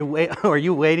Are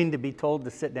you waiting to be told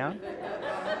to sit down?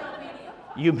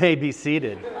 You may be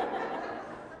seated.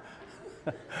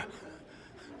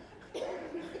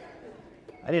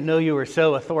 I didn't know you were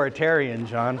so authoritarian,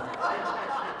 John.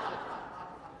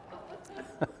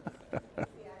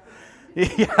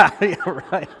 Yeah,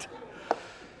 right.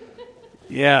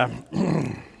 Yeah.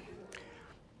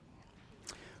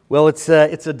 Well, it's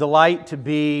a delight to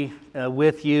be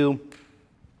with you,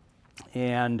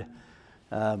 and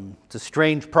it's a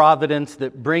strange providence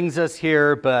that brings us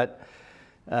here, but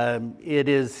it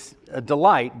is a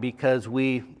delight because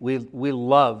we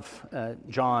love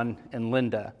John and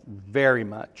Linda very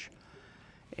much,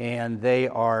 and they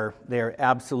are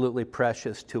absolutely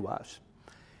precious to us.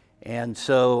 And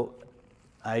so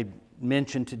I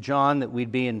mentioned to John that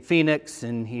we'd be in Phoenix,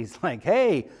 and he's like,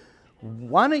 "Hey,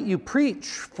 why don't you preach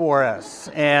for us?"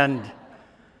 And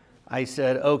I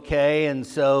said, "Okay." And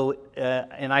so,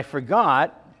 and I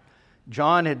forgot,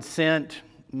 John had sent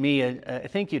me, I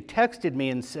think you texted me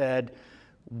and said,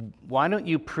 "Why don't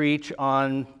you preach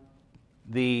on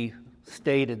the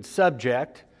stated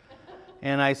subject?"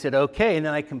 And I said, "Okay." And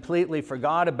then I completely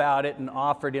forgot about it and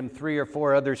offered him 3 or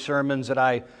 4 other sermons that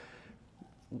I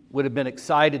would have been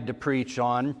excited to preach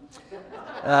on.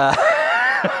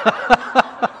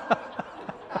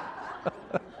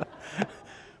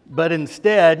 But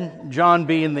instead, John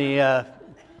being the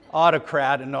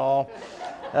autocrat and all,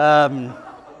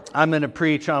 I'm going to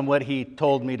preach on what he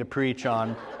told me to preach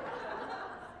on,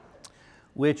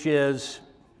 which is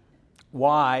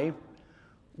why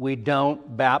we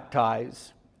don't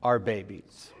baptize our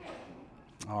babies.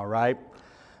 All right?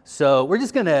 So we're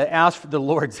just going to ask for the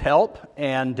Lord's help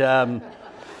and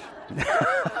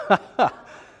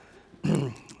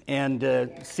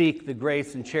seek the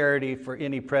grace and charity for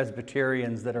any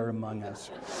Presbyterians that are among us.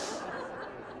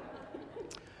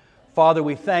 Father,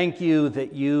 we thank you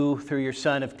that you, through your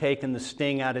Son, have taken the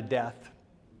sting out of death.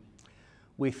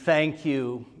 We thank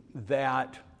you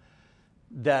that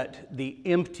the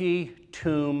empty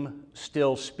tomb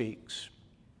still speaks.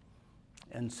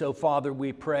 And so, Father,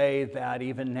 we pray that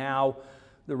even now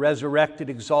the resurrected,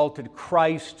 exalted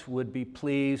Christ would be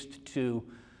pleased to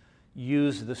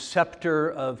use the scepter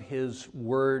of his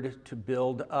word to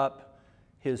build up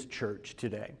his church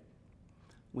today.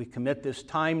 We commit this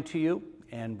time to you,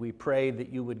 and we pray that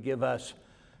you would give us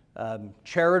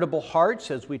charitable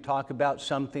hearts as we talk about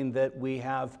something that we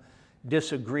have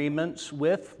disagreements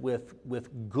with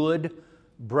good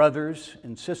brothers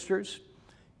and sisters.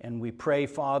 And we pray,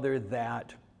 Father,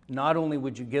 that not only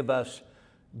would you give us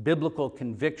biblical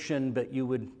conviction, but you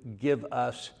would give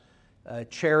us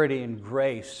charity and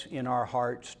grace in our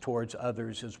hearts towards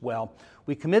others as well.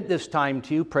 We commit this time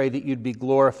to you, pray that you'd be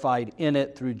glorified in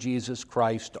it through Jesus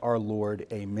Christ our Lord.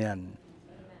 Amen.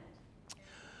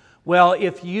 Well,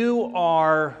 if you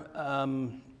are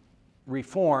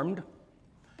Reformed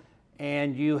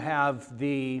and you have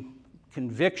the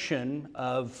conviction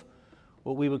of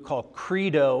what we would call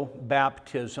credo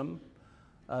baptism,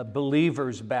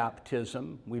 believer's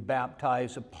baptism, we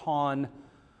baptize upon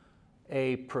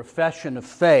a profession of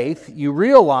faith, you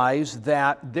realize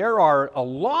that there are a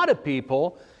lot of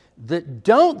people that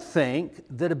don't think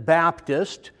that a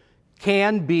Baptist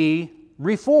can be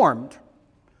Reformed.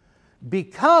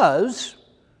 Because,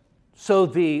 so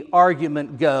the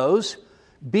argument goes,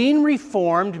 being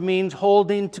Reformed means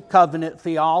holding to covenant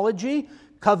theology.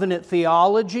 Covenant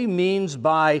theology means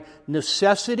by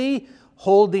necessity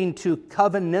holding to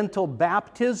covenantal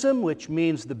baptism, which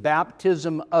means the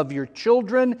baptism of your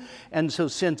children. And so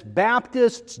since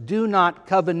Baptists do not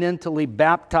covenantally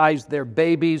baptize their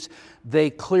babies,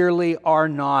 they clearly are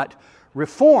not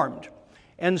Reformed.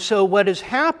 And so what has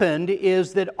happened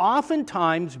is that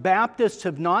oftentimes Baptists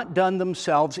have not done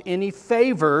themselves any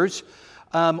favors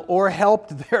or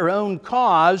helped their own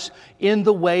cause in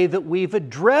the way that we've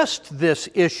addressed this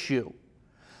issue.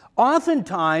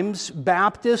 Oftentimes,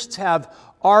 Baptists have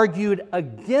argued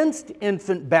against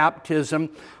infant baptism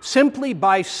simply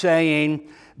by saying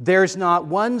there's not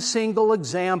one single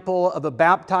example of a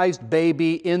baptized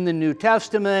baby in the New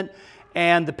Testament,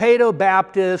 and the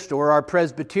Paedo-Baptist or our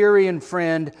Presbyterian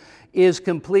friend is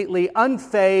completely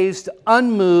unfazed,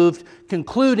 unmoved,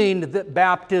 concluding that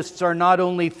Baptists are not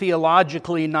only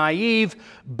theologically naive,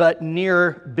 but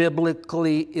near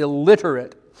biblically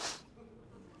illiterate.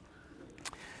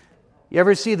 You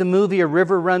ever see the movie A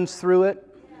River Runs Through It?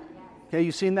 Okay,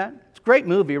 you seen that? It's a great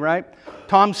movie, right?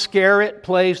 Tom Skerritt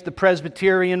plays the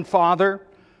Presbyterian father,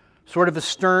 sort of a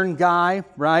stern guy,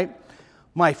 right?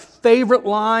 My favorite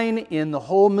line in the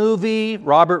whole movie,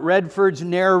 Robert Redford's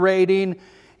narrating,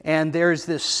 and there's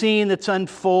this scene that's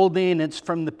unfolding. It's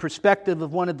from the perspective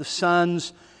of one of the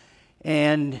sons,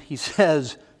 And he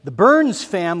says, the Burns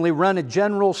family run a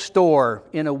general store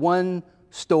in a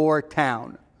one-store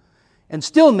town and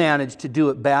still managed to do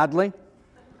it badly.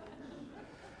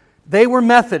 They were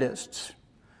Methodists,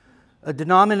 a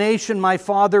denomination my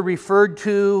father referred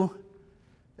to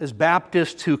as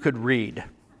Baptists who could read.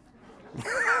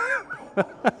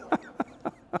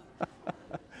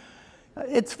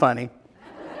 It's funny.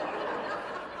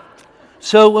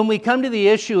 So when we come to the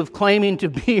issue of claiming to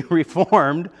be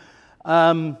Reformed,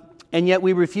 and yet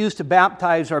we refuse to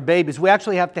baptize our babies, we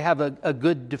actually have to have a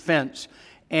good defense.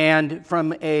 And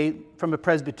from a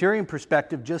Presbyterian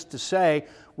perspective, just to say,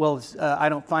 well, I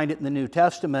don't find it in the New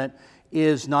Testament,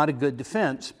 is not a good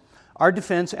defense. Our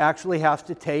defense actually has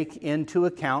to take into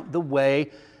account the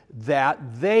way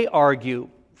that they argue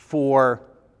for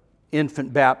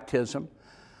infant baptism.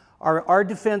 Our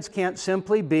defense can't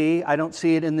simply be, I don't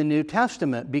see it in the New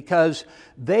Testament, because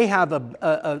they have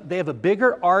a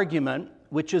bigger argument,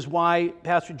 which is why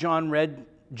Pastor John read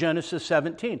Genesis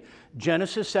 17.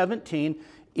 Genesis 17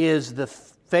 is the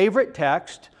favorite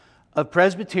text of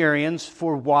Presbyterians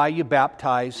for why you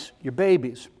baptize your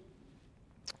babies.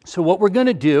 So what we're going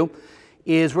to do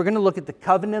is we're going to look at the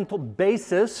covenantal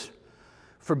basis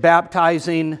for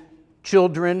baptizing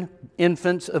children,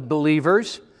 infants of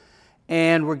believers.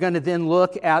 And we're going to then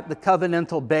look at the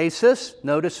covenantal basis,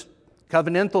 notice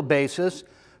covenantal basis,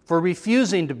 for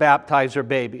refusing to baptize our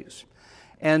babies.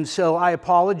 And so I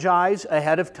apologize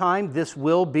ahead of time. This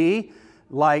will be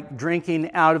like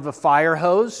drinking out of a fire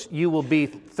hose. You will be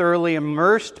thoroughly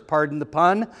immersed, pardon the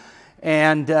pun,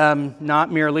 and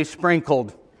not merely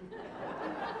sprinkled.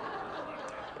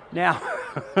 Now,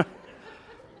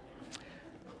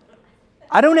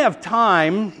 I don't have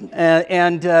time,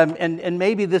 and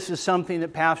maybe this is something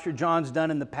that Pastor John's done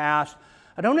in the past.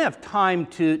 I don't have time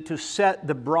to set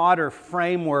the broader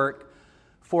framework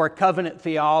for covenant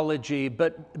theology,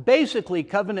 but basically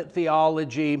covenant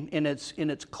theology in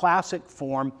its classic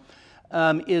form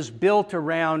is built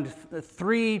around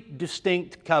three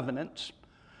distinct covenants.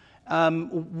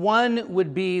 One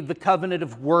would be the covenant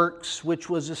of works, which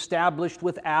was established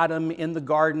with Adam in the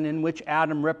garden, in which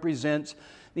Adam represents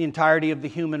the entirety of the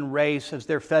human race as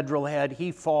their federal head.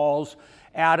 He falls.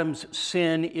 Adam's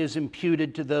sin is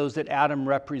imputed to those that Adam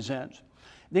represents.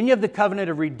 Then you have the covenant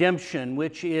of redemption,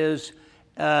 which is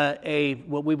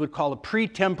what we would call a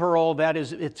pretemporal, that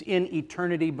is, it's in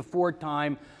eternity before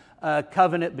time,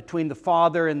 covenant between the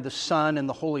Father and the Son and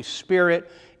the Holy Spirit,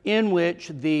 in which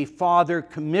the Father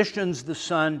commissions the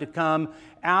Son to come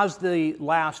as the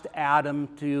last Adam,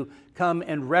 to come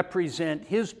and represent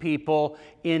His people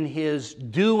in His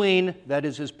doing, that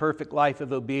is His perfect life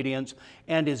of obedience,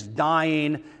 and His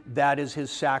dying, that is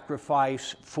His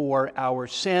sacrifice for our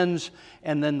sins.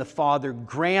 And then the Father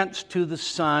grants to the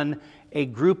Son a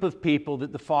group of people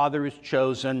that the Father has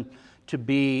chosen to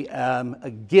be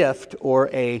a gift or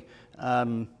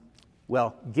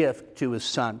gift to His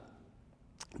Son.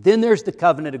 Then there's the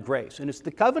covenant of grace. And it's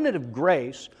the covenant of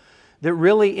grace that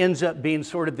really ends up being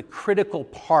sort of the critical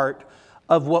part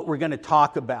of what we're going to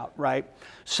talk about, right?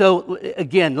 So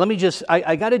again,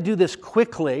 I got to do this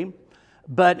quickly,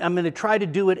 but I'm going to try to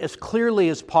do it as clearly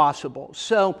as possible.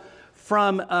 So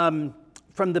from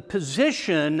the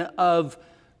position of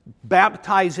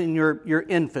baptizing your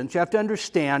infants, you have to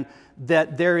understand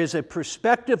that there is a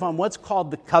perspective on what's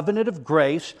called the covenant of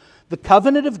grace. The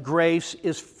covenant of grace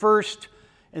is first,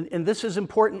 and this is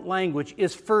important language,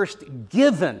 is first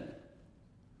given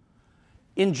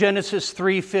in Genesis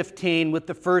 3:15 with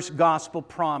the first gospel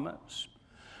promise.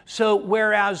 So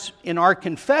whereas in our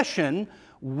confession,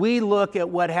 we look at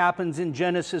what happens in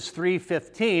Genesis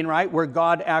 3:15, right, where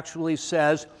God actually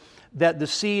says that the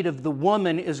seed of the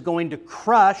woman is going to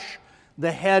crush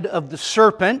the head of the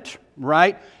serpent,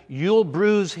 right? You'll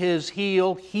bruise his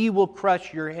heel, he will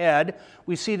crush your head.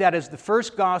 We see that as the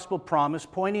first gospel promise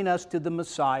pointing us to the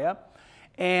Messiah.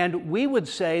 And we would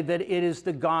say that it is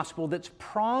the gospel that's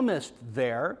promised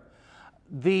there.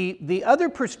 The other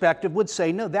perspective would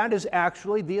say, no, that is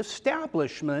actually the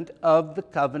establishment of the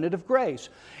covenant of grace.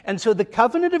 And so the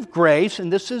covenant of grace,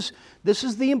 and this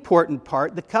is the important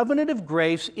part, the covenant of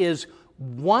grace is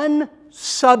one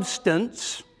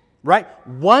substance, right?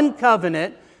 One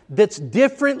covenant that's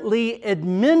differently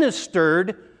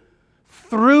administered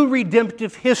through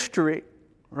redemptive history,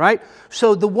 right?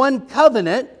 So the one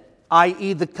covenant,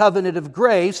 i.e. the covenant of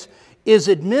grace, is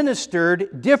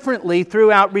administered differently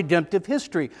throughout redemptive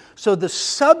history. So the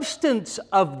substance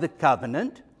of the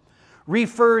covenant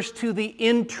refers to the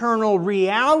internal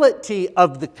reality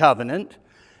of the covenant.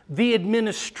 The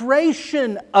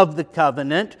administration of the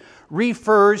covenant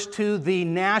refers to the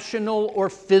national or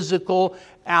physical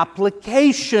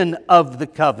application of the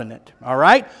covenant. All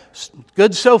right?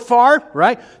 Good so far,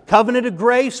 right? Covenant of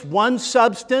grace, one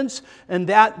substance, and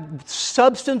that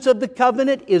substance of the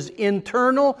covenant is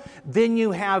internal. Then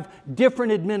you have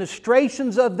different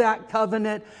administrations of that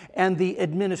covenant, and the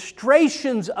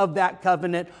administrations of that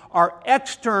covenant are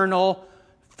external,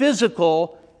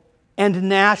 physical, and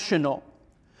national.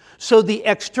 So the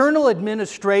external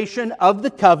administration of the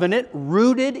covenant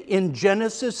rooted in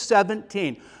Genesis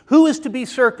 17. Who is to be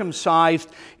circumcised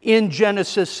in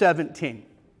Genesis 17?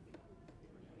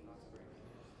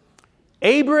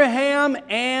 Abraham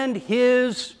and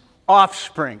his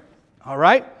offspring. All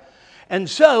right? And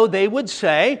so they would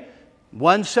say,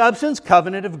 one substance,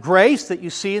 covenant of grace that you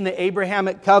see in the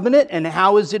Abrahamic covenant. And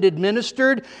how is it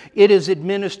administered? It is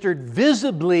administered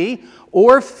visibly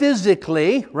or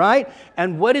physically, right?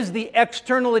 And what is the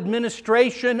external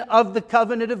administration of the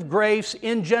covenant of grace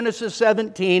in Genesis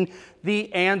 17?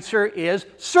 The answer is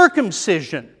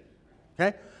circumcision.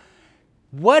 Okay?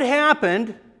 What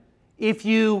happened if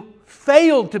you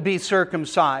failed to be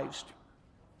circumcised?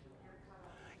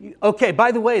 Okay,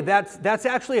 by the way, that's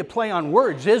actually a play on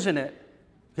words, isn't it?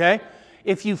 Okay?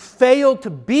 If you fail to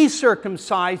be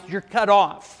circumcised, you're cut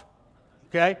off.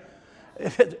 Okay?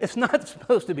 It's not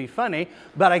supposed to be funny,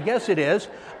 but I guess it is.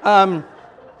 And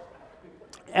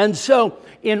so,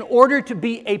 in order to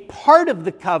be a part of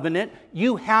the covenant,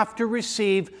 you have to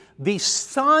receive the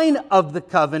sign of the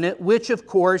covenant, which of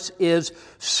course is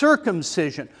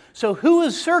circumcision. So who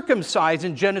is circumcised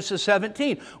in Genesis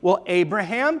 17? Well,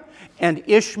 Abraham and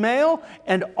Ishmael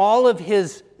and all of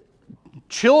his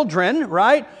children,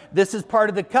 right? This is part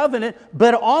of the covenant,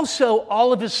 but also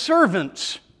all of his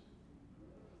servants,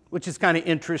 which is kind of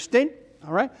interesting,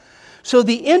 all right? So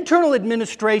the internal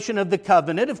administration of the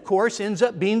covenant, of course, ends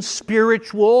up being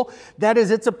spiritual. That is,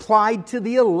 it's applied to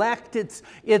the elect. It's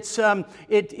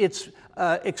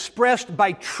expressed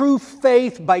by true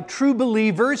faith, by true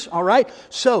believers, all right?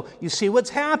 So you see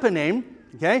what's happening,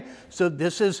 okay? So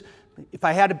this is, if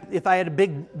I had a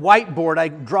big whiteboard,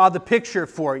 I'd draw the picture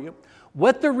for you.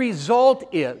 What the result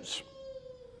is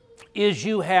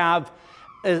you have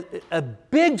a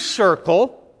big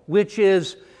circle, which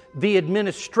is the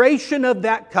administration of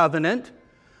that covenant,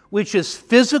 which is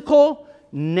physical,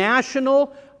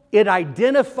 national. It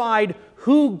identified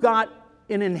who got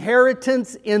an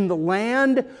inheritance in the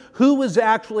land, who was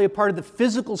actually a part of the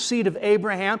physical seed of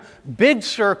Abraham. Big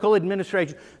circle,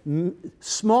 administration.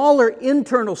 Smaller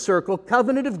internal circle,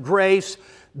 covenant of grace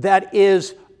that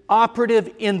is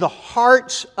operative in the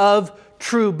hearts of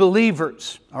true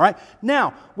believers. All right?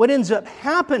 Now, what ends up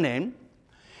happening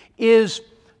is,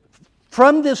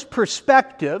 from this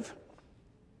perspective,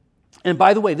 and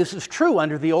by the way, this is true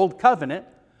under the Old Covenant,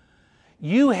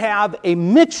 you have a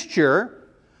mixture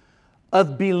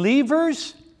of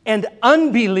believers and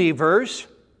unbelievers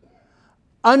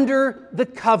under the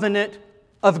covenant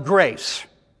of grace.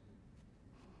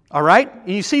 All right?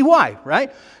 And you see why,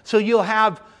 right? So you'll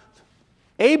have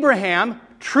Abraham,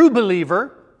 true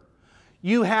believer.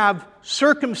 You have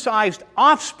circumcised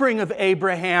offspring of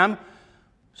Abraham.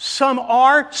 Some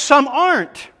are, some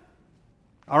aren't.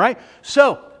 All right?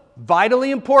 So,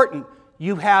 vitally important,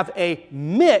 you have a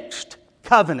mixed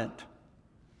covenant.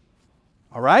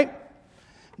 All right?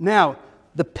 Now,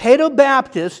 the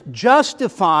Paedobaptist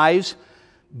justifies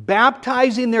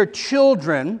baptizing their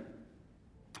children,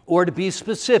 or to be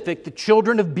specific, the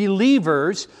children of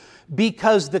believers,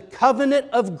 because the covenant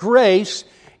of grace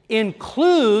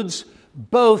includes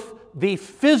both the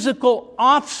physical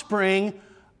offspring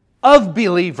of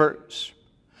believers.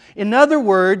 In other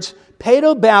words,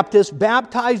 Paedobaptists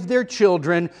baptize their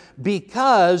children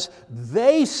because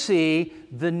they see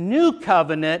the new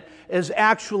covenant as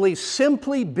actually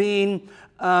simply being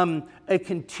a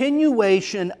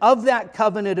continuation of that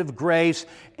covenant of grace.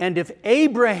 And if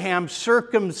Abraham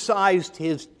circumcised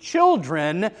his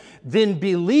children, then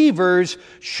believers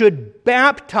should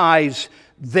baptize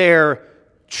their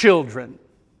children.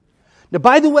 Now,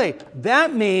 by the way,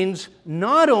 that means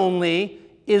not only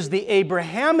is the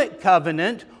Abrahamic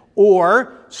covenant,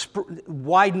 or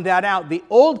widen that out, the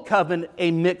Old Covenant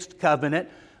a mixed covenant,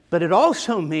 but it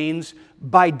also means,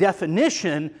 by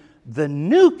definition, the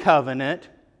New Covenant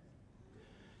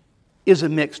is a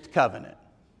mixed covenant.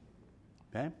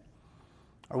 Okay?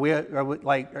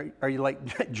 Are you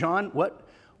like, John, what?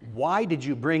 Why did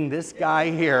you bring this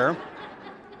guy here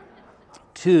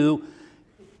to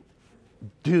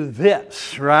do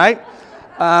this, right?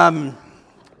 I'm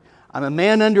a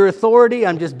man under authority.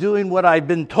 I'm just doing what I've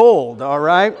been told, all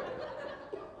right?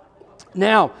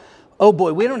 Now, Oh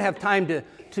boy, we don't have time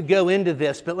to go into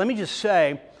this, but let me just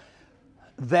say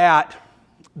that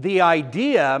the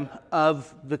idea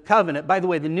of the covenant, by the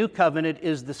way, the new covenant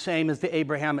is the same as the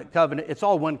Abrahamic covenant. It's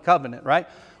all one covenant, right?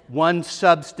 One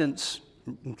substance,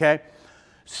 okay?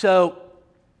 So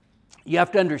you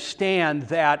have to understand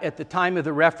that at the time of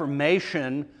the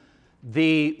Reformation,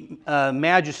 the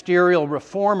magisterial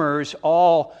reformers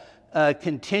all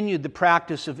continued the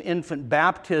practice of infant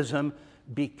baptism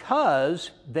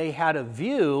because they had a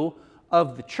view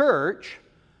of the church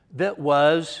that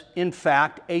was, in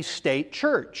fact, a state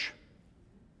church.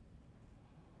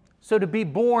 So to be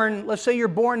born, let's say you're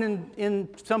born in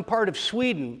some part of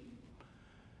Sweden,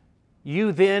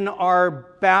 you then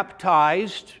are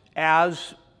baptized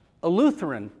as a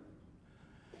Lutheran.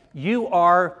 You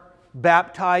are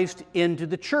baptized into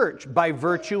the church by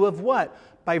virtue of what?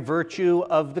 By virtue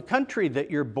of the country that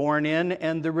you're born in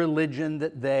and the religion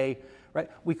that they, right?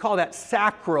 We call that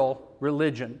sacral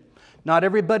religion. Not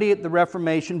everybody at the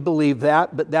Reformation believed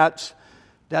that, but that's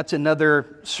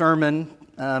another sermon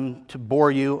to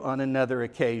bore you on another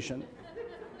occasion.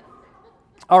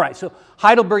 All right, so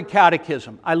Heidelberg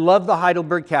Catechism. I love the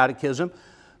Heidelberg Catechism,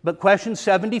 but question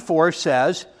 74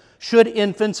 says, should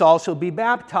infants also be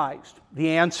baptized? The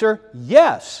answer,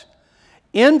 yes.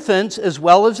 Infants as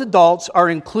well as adults are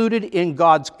included in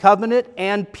God's covenant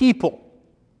and people.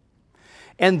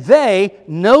 And they,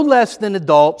 no less than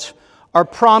adults, are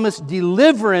promised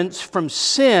deliverance from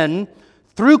sin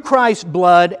through Christ's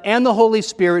blood and the Holy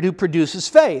Spirit who produces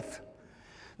faith.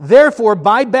 Therefore,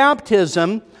 by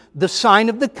baptism, the sign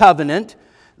of the covenant,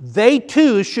 they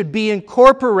too should be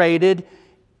incorporated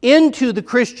into the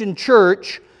Christian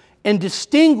church and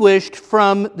distinguished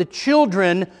from the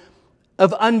children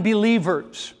of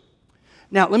unbelievers.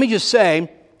 Now, let me just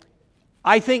say,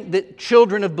 I think that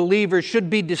children of believers should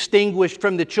be distinguished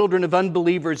from the children of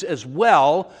unbelievers as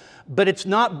well, but it's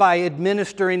not by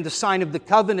administering the sign of the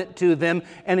covenant to them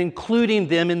and including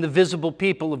them in the visible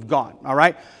people of God. All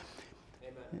right?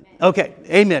 Amen. Okay,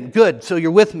 amen. Good. So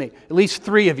you're with me. At least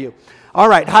 3 of you. All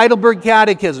right, Heidelberg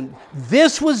Catechism.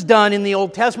 This was done in the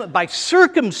Old Testament by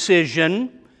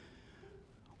circumcision,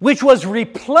 which was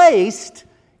replaced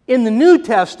in the New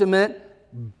Testament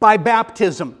by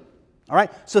baptism. All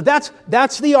right? So that's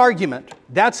the argument.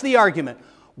 That's the argument.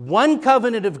 One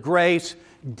covenant of grace,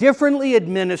 differently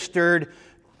administered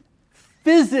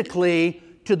physically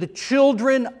to the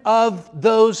children of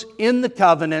those in the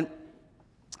covenant,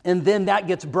 and then that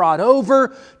gets brought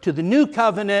over to the new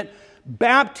covenant.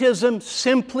 Baptism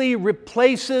simply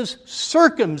replaces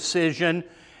circumcision,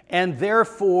 and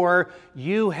therefore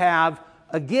you have,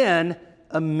 again,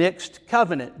 a mixed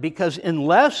covenant. Because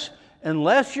unless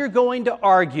you're going to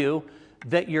argue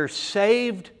that you're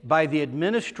saved by the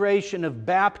administration of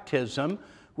baptism,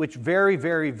 which very,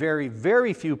 very, very,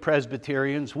 very few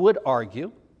Presbyterians would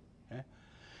argue, okay,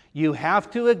 you have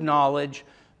to acknowledge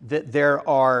that there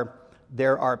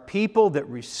are people that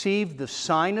receive the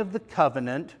sign of the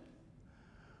covenant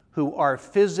who are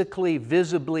physically,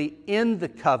 visibly in the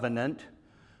covenant,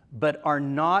 but are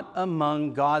not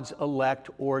among God's elect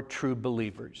or true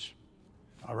believers.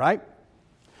 All right?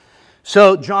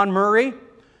 So, John Murray,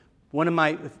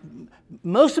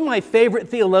 most of my favorite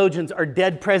theologians are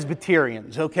dead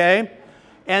Presbyterians, okay?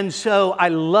 And so I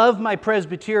love my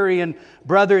Presbyterian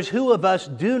brothers. Who of us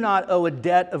do not owe a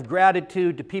debt of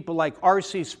gratitude to people like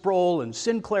R.C. Sproul and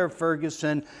Sinclair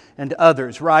Ferguson and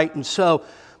others, right? And so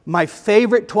my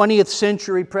favorite 20th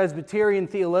century Presbyterian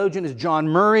theologian is John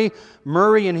Murray.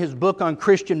 Murray, in his book on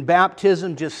Christian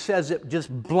baptism, just says it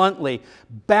just bluntly.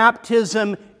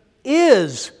 Baptism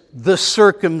is the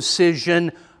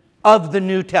circumcision of the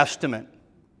New Testament.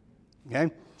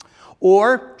 Okay?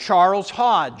 Or Charles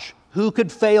Hodge. Who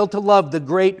could fail to love the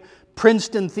great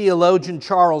Princeton theologian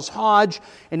Charles Hodge?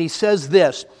 And he says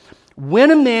this,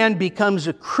 when a man becomes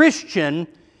a Christian,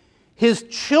 his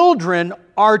children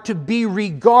are to be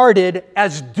regarded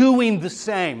as doing the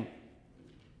same.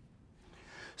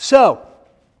 So,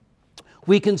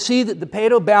 we can see that the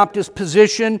Paedo-Baptist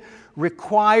position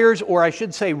requires, or I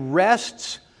should say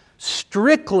rests,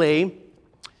 strictly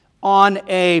on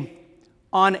a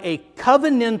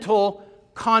covenantal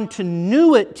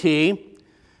continuity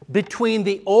between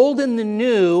the old and the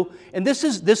new, and this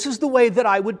is the way that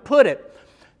I would put it.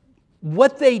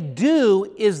 What they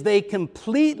do is they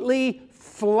completely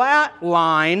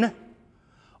flatline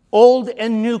old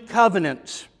and new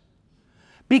covenants,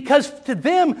 because to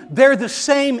them they're the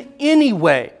same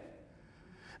anyway.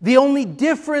 The only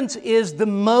difference is the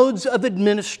modes of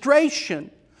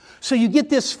administration. So you get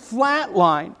this flat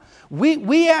line.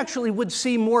 We actually would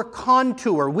see more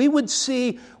contour. We would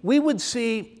see,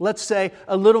 let's say,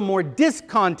 a little more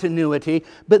discontinuity,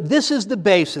 but this is the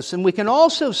basis. And we can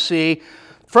also see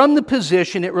from the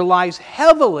position it relies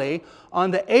heavily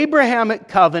on the Abrahamic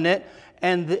covenant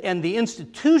and the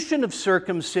institution of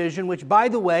circumcision, which, by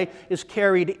the way, is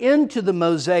carried into the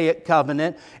Mosaic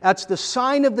covenant. That's the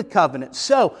sign of the covenant.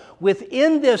 So,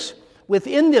 within this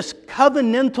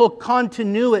covenantal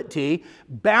continuity,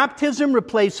 baptism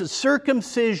replaces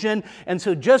circumcision, and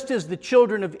so just as the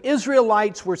children of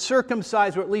Israelites were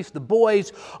circumcised, or at least the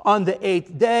boys, on the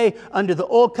 8th day under the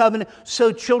Old Covenant,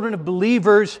 so children of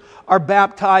believers are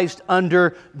baptized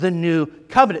under the New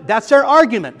Covenant. That's their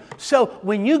argument. So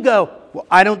when you go, well,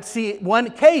 I don't see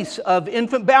one case of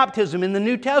infant baptism in the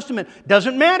New Testament,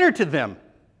 doesn't matter to them.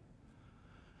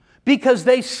 Because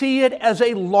they see it as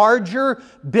a larger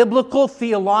biblical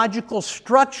theological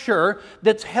structure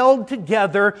that's held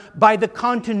together by the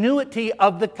continuity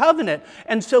of the covenant.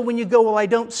 And so when you go, well, I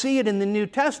don't see it in the New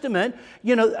Testament,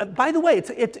 by the way,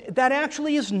 that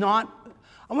actually is not,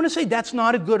 I want to say that's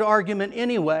not a good argument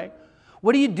anyway.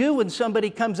 What do you do when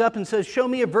somebody comes up and says, show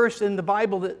me a verse in the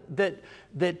Bible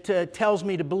that tells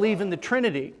me to believe in the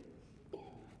Trinity?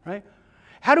 Right?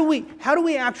 How do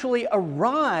we actually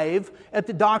arrive at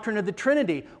the doctrine of the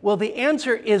Trinity? Well, the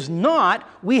answer is not,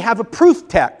 we have a proof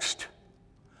text.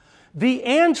 The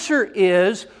answer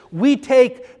is, we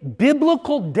take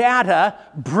biblical data,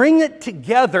 bring it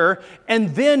together, and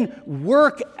then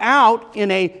work out in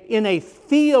a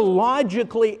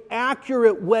theologically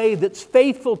accurate way that's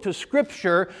faithful to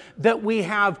Scripture, that we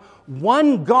have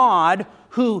one God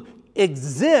who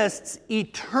exists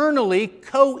eternally,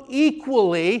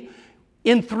 co-equally,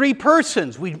 in three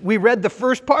persons. We read the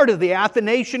first part of the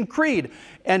Athanasian Creed.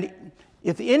 And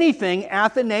if anything,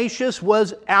 Athanasius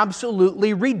was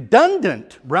absolutely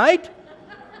redundant, right?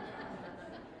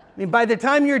 I mean, by the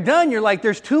time you're done, you're like,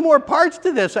 there's two more parts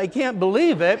to this. I can't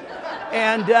believe it.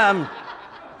 And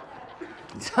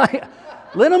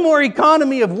little more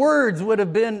economy of words would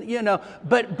have been,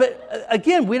 But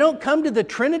again, we don't come to the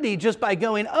Trinity just by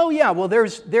going, oh yeah, well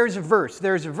there's a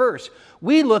verse.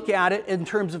 We look at it in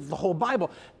terms of the whole Bible.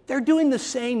 They're doing the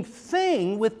same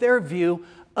thing with their view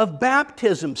of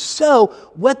baptism. So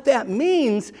what that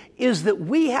means is that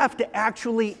we have to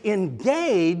actually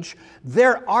engage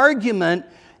their argument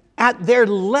at their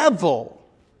level,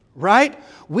 right?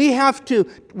 We have to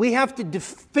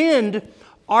defend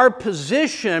our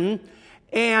position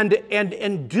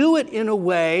and do it in a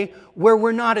way where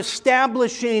we're not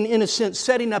establishing, in a sense,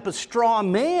 setting up a straw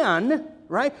man,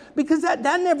 right? Because that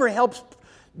never helps.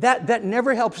 That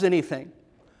never helps anything.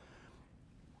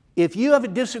 If you have a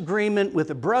disagreement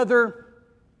with a brother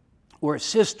or a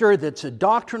sister that's a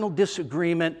doctrinal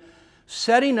disagreement,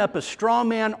 setting up a straw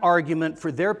man argument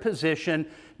for their position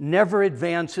never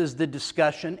advances the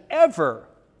discussion ever.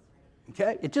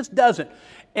 Okay? It just doesn't.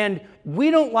 And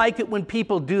we don't like it when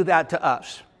people do that to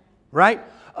us, right?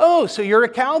 Oh, so you're a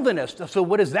Calvinist. So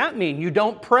what does that mean? You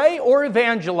don't pray or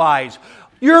evangelize.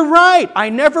 You're right. I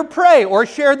never pray or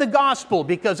share the gospel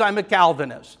because I'm a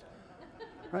Calvinist.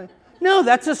 Right? No,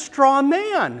 that's a straw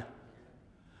man.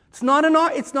 It's not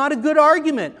a good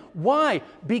argument. Why?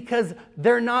 Because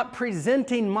they're not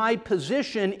presenting my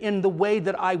position in the way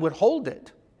that I would hold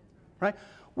it. Right?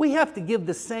 We have to give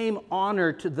the same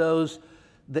honor to those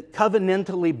that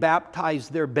covenantally baptize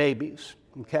their babies.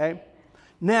 Okay?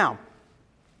 Now,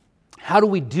 how do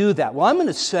we do that? Well, I'm going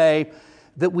to say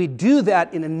that we do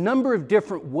that in a number of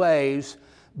different ways,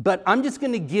 but I'm just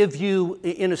going to give you,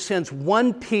 in a sense,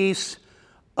 one piece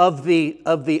of the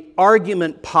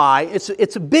argument pie.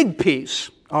 It's a big piece,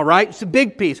 all right? It's a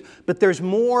big piece, but there's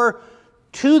more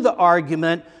to the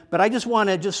argument, but I just want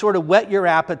to sort of whet your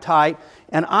appetite,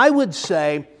 and I would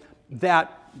say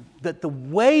that the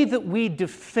way that we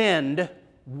defend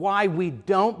why we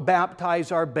don't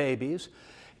baptize our babies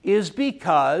is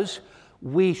because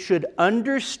we should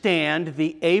understand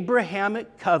the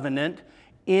Abrahamic covenant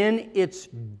in its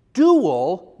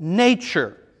dual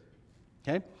nature.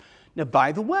 Okay? Now,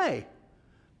 by the way,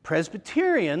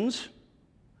 Presbyterians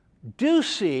do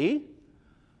see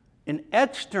an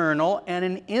external and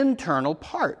an internal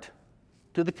part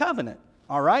to the covenant.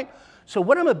 All right? So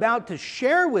what I'm about to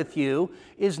share with you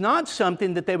is not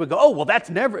something that they would go, oh, well, that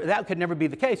could never be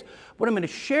the case. What I'm going to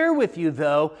share with you,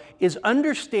 though, is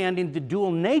understanding the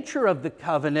dual nature of the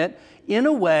covenant in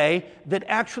a way that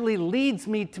actually leads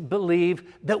me to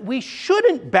believe that we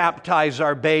shouldn't baptize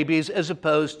our babies as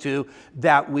opposed to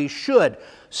that we should.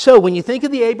 So when you think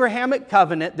of the Abrahamic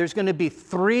covenant, there's going to be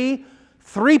three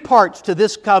Three parts to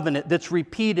this covenant that's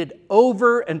repeated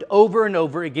over and over and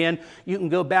over again. You can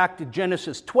go back to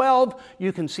Genesis 12.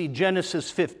 You can see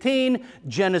Genesis 15,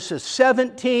 Genesis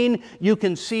 17. You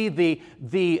can see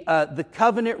the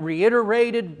covenant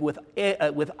reiterated with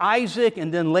Isaac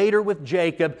and then later with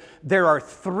Jacob. There are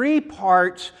three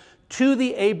parts to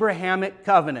the Abrahamic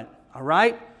covenant. All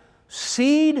right?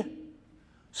 Seed,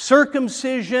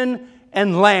 circumcision,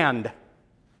 and land.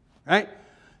 Right?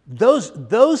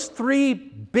 Those three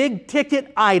big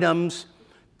ticket items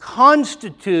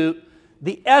constitute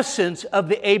the essence of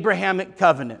the Abrahamic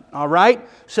covenant. All right?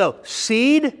 So,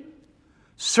 seed,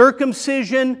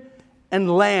 circumcision,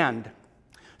 and land.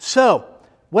 So,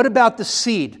 what about the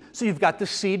seed? So you've got the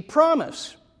seed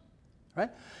promise.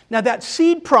 Right? Now that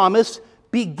seed promise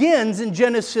begins in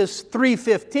Genesis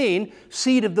 3:15.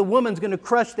 Seed of the woman's going to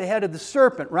crush the head of the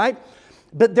serpent, right?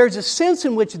 But there's a sense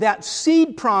in which that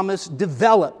seed promise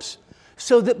develops,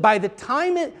 so that by the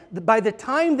time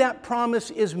that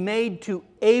promise is made to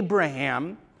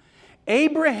Abraham,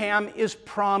 Abraham is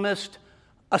promised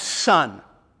a son,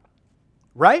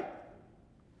 right?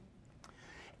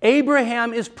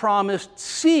 Abraham is promised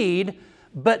seed,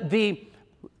 but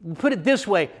put it this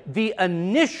way, the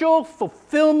initial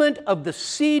fulfillment of the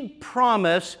seed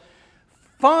promise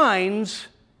finds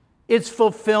its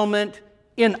fulfillment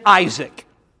in Isaac.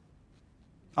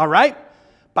 All right?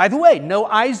 By the way, no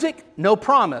Isaac, no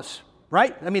promise,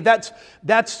 right? I mean,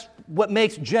 that's what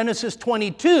makes Genesis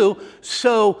 22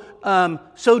 so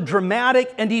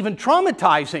dramatic and even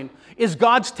traumatizing, is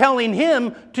God's telling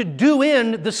him to do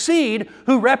in the seed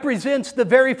who represents the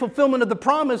very fulfillment of the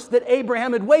promise that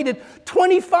Abraham had waited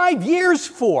 25 years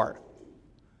for.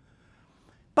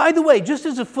 By the way, just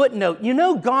as a footnote, you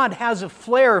know God has a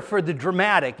flair for the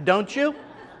dramatic, don't you?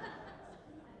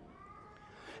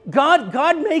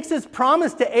 God makes this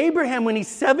promise to Abraham when he's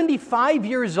 75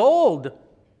 years old.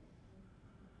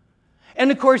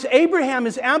 And of course, Abraham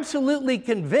is absolutely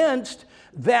convinced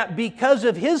that because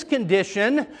of his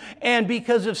condition and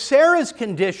because of Sarah's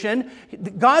condition,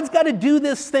 God's got to do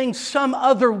this thing some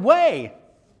other way.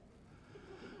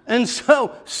 And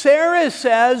so Sarah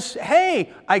says,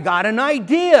 hey, I got an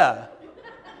idea.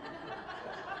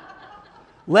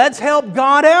 Let's help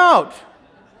God out.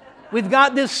 We've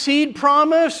got this seed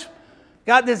promise,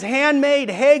 got this handmaid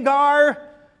Hagar,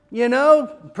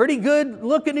 pretty good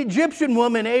looking Egyptian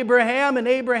woman, Abraham. And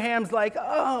Abraham's like,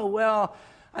 oh, well,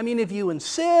 I mean, if you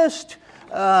insist,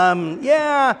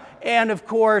 yeah. And of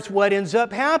course, what ends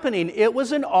up happening? It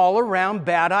was an all-around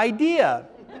bad idea.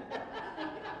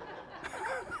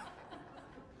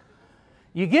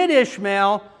 You get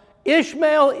Ishmael.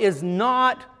 Ishmael is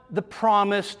not the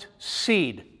promised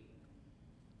seed.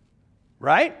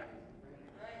 Right?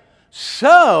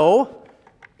 So,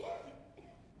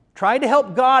 try to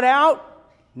help God out,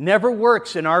 never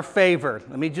works in our favor.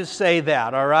 Let me just say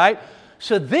that, all right?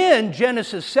 So then,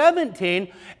 Genesis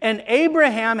 17, and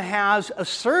Abraham has a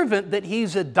servant that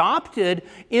he's adopted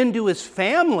into his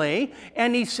family,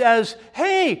 and he says,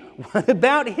 hey, what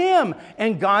about him?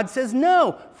 And God says,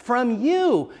 no, from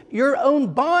you, your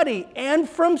own body, and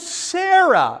from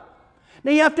Sarah.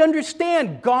 Now you have to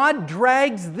understand, God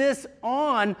drags this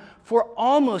on for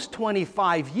almost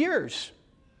 25 years.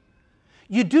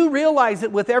 You do realize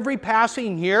that with every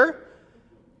passing year,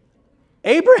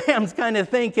 Abraham's kind of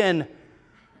thinking,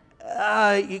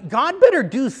 God better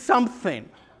do something.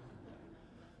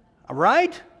 All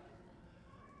right?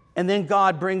 And then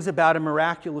God brings about a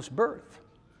miraculous birth.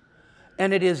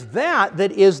 And it is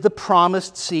that is the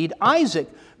promised seed, Isaac.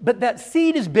 But that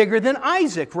seed is bigger than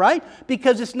Isaac, right?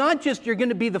 Because it's not just you're going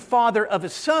to be the father of a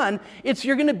son, it's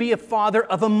you're going to be a father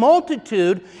of a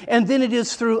multitude, and then it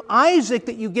is through Isaac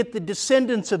that you get the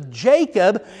descendants of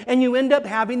Jacob, and you end up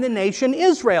having the nation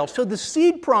Israel. So the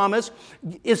seed promise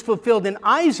is fulfilled in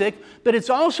Isaac, but it's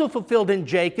also fulfilled in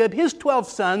Jacob, his 12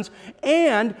 sons,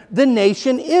 and the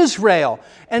nation Israel.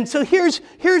 And so here's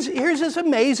this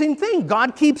amazing thing.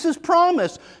 God keeps his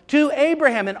promise to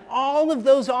Abraham, and all of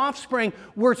those offspring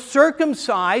were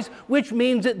circumcised, which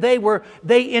means that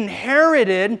they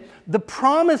inherited the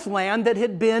promised land that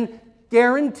had been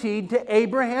guaranteed to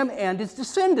Abraham and his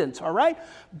descendants, all right?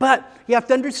 But you have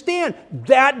to understand,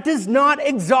 that does not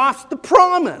exhaust the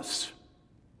promise.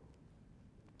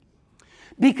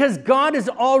 Because God has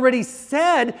already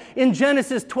said in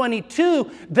Genesis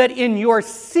 22 that in your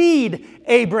seed,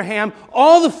 Abraham,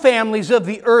 all the families of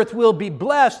the earth will be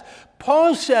blessed.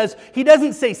 Paul says, he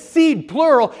doesn't say seed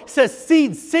plural, he says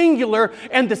seed singular,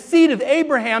 and the seed of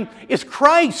Abraham is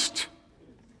Christ.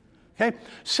 Okay?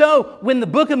 So when the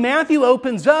book of Matthew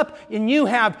opens up and you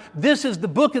have, this is the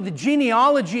book of the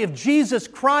genealogy of Jesus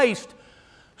Christ,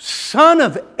 son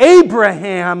of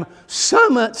Abraham,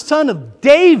 son of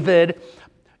David,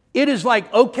 it is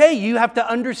like, okay, you have to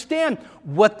understand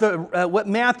what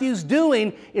Matthew's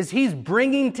doing is he's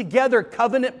bringing together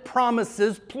covenant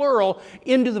promises, plural,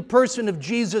 into the person of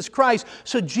Jesus Christ.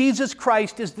 So Jesus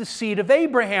Christ is the seed of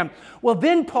Abraham. Well,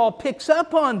 then Paul picks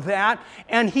up on that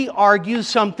and he argues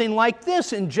something like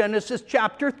this in Genesis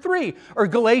chapter 3 or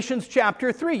Galatians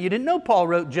chapter 3. You didn't know Paul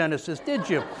wrote Genesis, did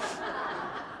you?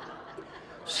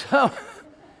 So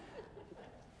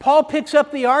Paul picks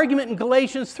up the argument in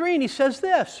Galatians 3 and he says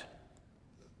this.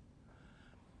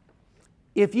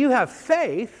 If you have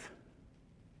faith,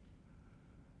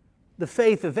 the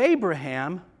faith of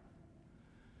Abraham,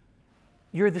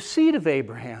 you're the seed of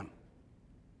Abraham.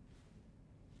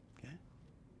 Okay?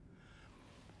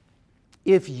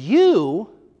 If you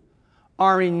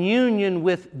are in union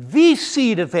with the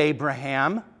seed of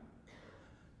Abraham,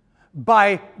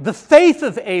 by the faith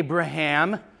of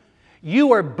Abraham,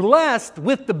 you are blessed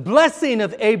with the blessing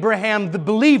of Abraham, the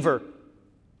believer.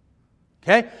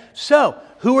 Okay? So,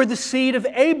 who are the seed of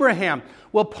Abraham?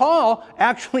 Well, Paul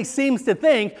actually seems to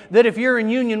think that if you're in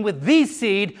union with the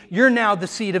seed, you're now the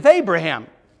seed of Abraham.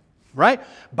 Right?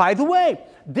 By the way,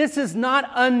 this is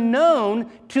not unknown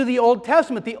to the Old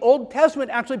Testament. The Old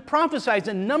Testament actually prophesies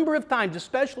a number of times,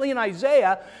 especially in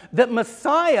Isaiah, that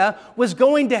Messiah was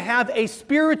going to have a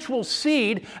spiritual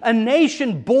seed, a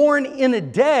nation born in a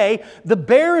day. The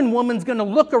barren woman's going to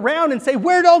look around and say,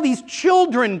 where'd all these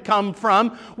children come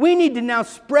from? We need to now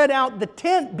spread out the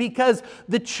tent because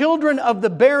the children of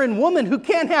the barren woman who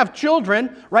can't have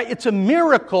children, right? It's a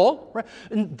miracle, right?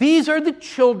 And these are the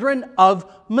children of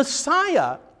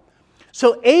Messiah.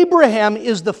 So Abraham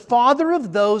is the father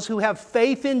of those who have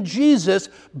faith in Jesus,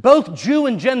 both Jew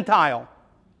and Gentile.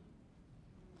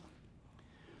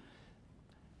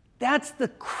 That's the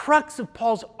crux of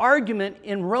Paul's argument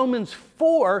in Romans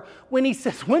 4 when he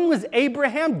says, when was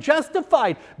Abraham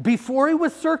justified? Before he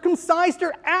was circumcised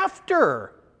or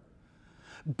after?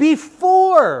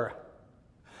 Before.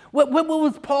 What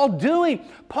was Paul doing?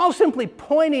 Paul simply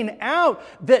pointing out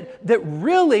that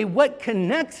really what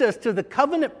connects us to the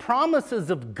covenant promises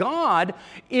of God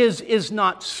is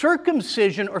not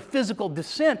circumcision or physical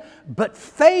descent, but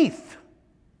faith.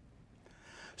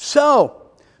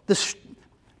 So,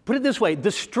 put it this way,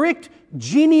 the strict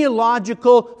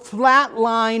genealogical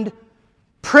flat-lined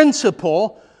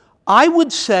principle, I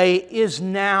would say, is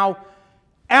now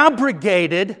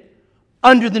abrogated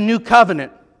under the new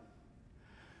covenant.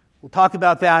 We'll talk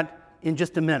about that in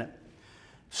just a minute.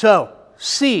 So,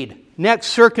 seed. Next,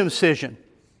 circumcision.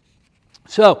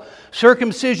 So,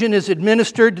 circumcision is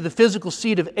administered to the physical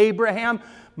seed of Abraham,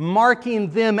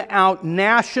 marking them out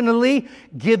nationally,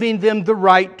 giving them the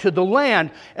right to the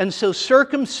land. And so,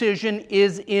 circumcision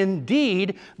is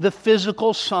indeed the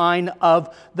physical sign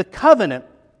of the covenant.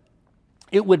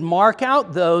 It would mark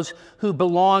out those who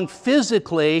belong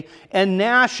physically and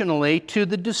nationally to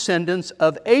the descendants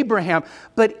of Abraham.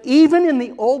 But even in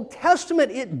the Old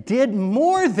Testament, it did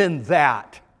more than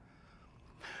that.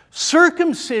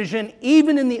 Circumcision,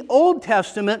 even in the Old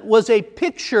Testament, was a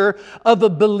picture of a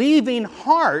believing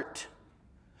heart.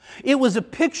 It was a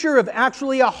picture of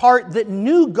actually a heart that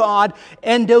knew God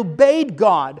and obeyed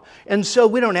God. And so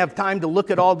we don't have time to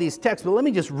look at all these texts, but let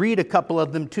me just read a couple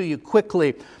of them to you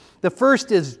quickly. The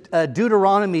first is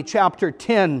Deuteronomy chapter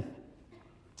 10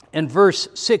 and verse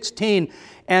 16.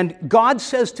 And God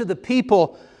says to the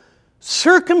people,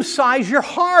 circumcise your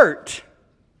heart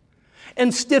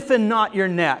and stiffen not your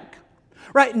neck.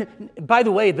 Right? And by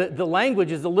the way, the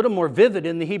language is a little more vivid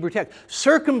in the Hebrew text.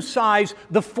 Circumcise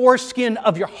the foreskin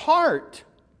of your heart.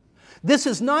 This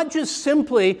is not just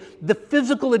simply the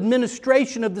physical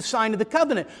administration of the sign of the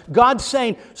covenant. God's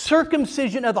saying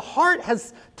circumcision of the heart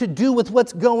has to do with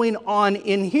what's going on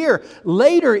in here.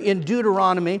 Later in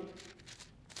Deuteronomy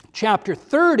chapter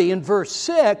 30 and verse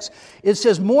 6, it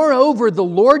says, moreover, the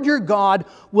Lord your God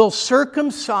will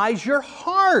circumcise your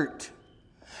heart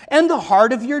and the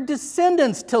heart of your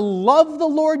descendants to love the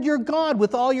Lord your God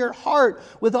with all your heart,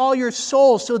 with all your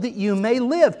soul, so that you may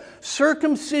live.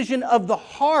 Circumcision of the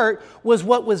heart was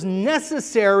what was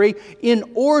necessary in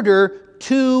order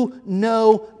to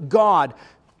know God.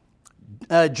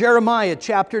 Jeremiah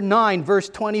chapter 9, verse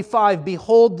 25,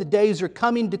 behold, the days are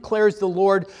coming, declares the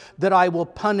Lord, that I will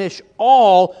punish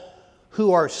all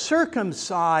who are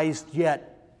circumcised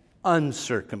yet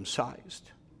uncircumcised.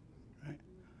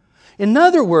 In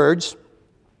other words,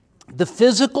 the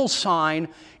physical sign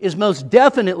is most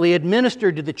definitely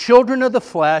administered to the children of the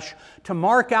flesh to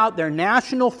mark out their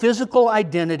national physical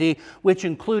identity, which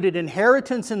included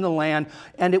inheritance in the land,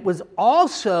 and it was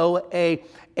also a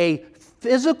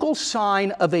physical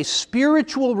sign of a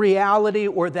spiritual reality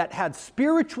or that had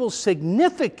spiritual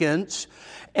significance,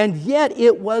 and yet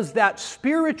it was that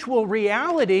spiritual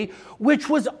reality which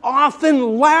was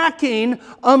often lacking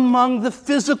among the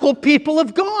physical people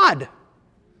of God.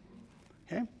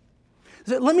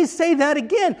 Let me say that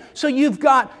again. So you've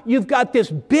got this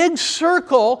big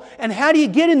circle, and how do you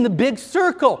get in the big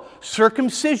circle?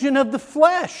 Circumcision of the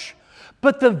flesh.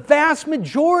 But the vast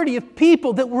majority of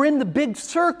people that were in the big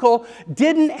circle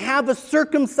didn't have a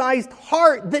circumcised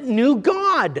heart that knew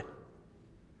God.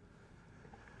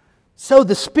 So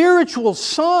the spiritual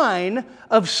sign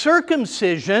of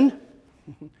circumcision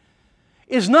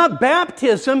is not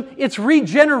baptism, it's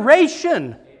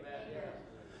regeneration.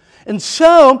 And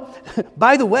so,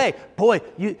 by the way, boy,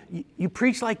 you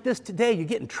preach like this today, you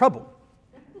get in trouble.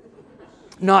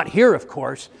 Not here, of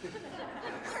course.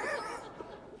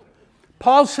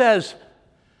 Paul says,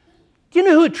 do you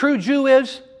know who a true Jew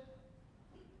is?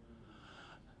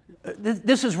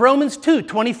 This is Romans 2,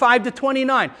 25 to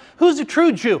 29. Who's a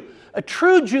true Jew? A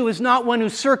true Jew is not one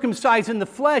who's circumcised in the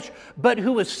flesh, but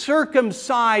who is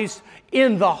circumcised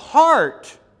in the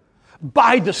heart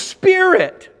by the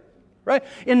Spirit. Right?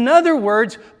 In other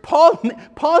words,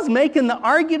 Paul's making the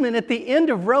argument at the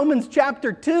end of Romans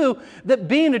chapter 2 that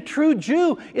being a true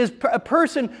Jew is a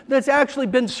person that's actually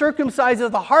been circumcised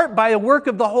of the heart by a work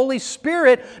of the Holy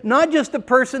Spirit, not just a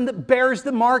person that bears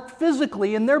the mark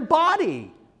physically in their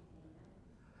body.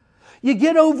 You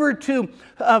get over to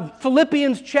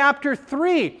Philippians chapter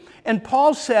 3, and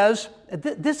Paul says,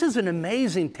 this is an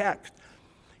amazing text.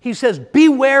 He says,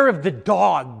 beware of the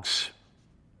dogs.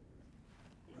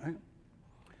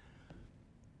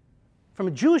 From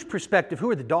a Jewish perspective,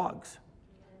 who are the dogs?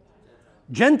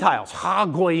 Gentiles,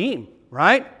 ha-goyim,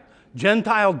 right?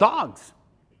 Gentile dogs.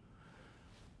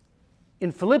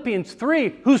 In Philippians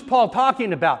 3, who's Paul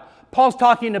talking about? Paul's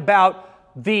talking about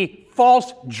the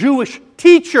false Jewish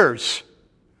teachers.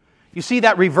 You see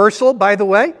that reversal, by the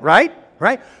way, right?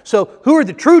 Right? So who are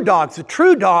the true dogs? The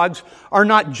true dogs are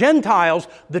not Gentiles.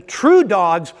 The true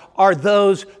dogs are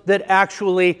those that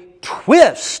actually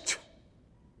twist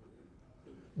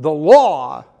the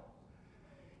law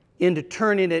into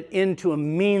turning it into a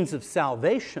means of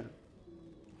salvation.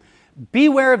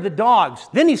 Beware of the dogs.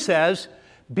 Then he says,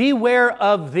 beware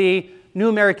of the New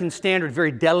American Standard,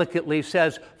 very delicately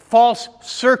says, false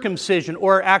circumcision,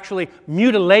 or actually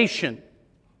mutilation.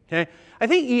 Okay? I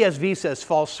think ESV says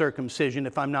false circumcision,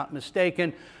 if I'm not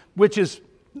mistaken, which is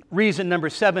reason number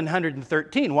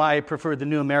 713 why I prefer the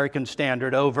New American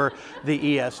Standard over the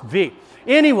ESV.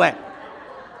 Anyway,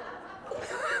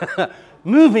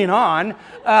 moving on.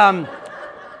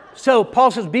 So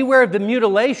Paul says, beware of the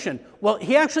mutilation. Well,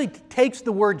 he actually takes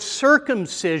the word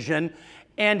circumcision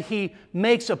and he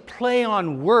makes a play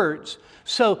on words.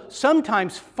 So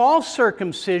sometimes false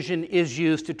circumcision is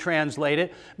used to translate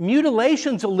it.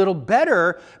 Mutilation's a little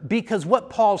better because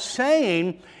what Paul's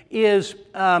saying is,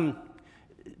 I'll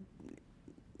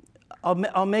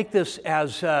make this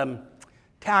as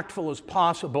tactful as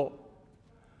possible.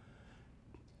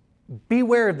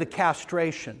 Beware of the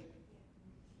castration.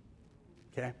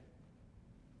 Okay?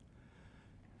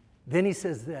 Then he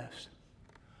says this.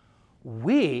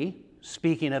 We,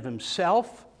 speaking of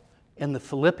himself and the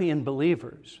Philippian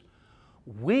believers,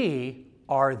 we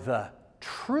are the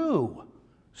true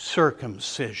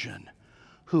circumcision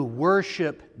who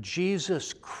worship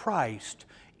Jesus Christ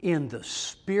in the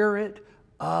Spirit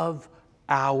of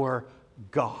our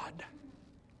God.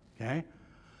 Okay?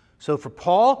 So for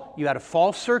Paul, you had a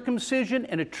false circumcision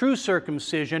and a true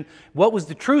circumcision. What was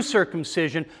the true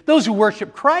circumcision? Those who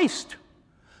worship Christ.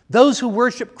 Those who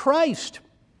worship Christ.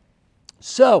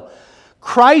 So,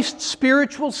 Christ's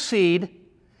spiritual seed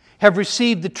have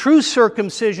received the true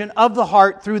circumcision of the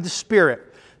heart through the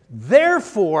Spirit.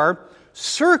 Therefore,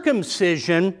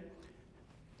 circumcision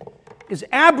is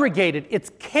abrogated.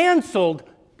 It's canceled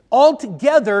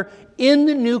altogether in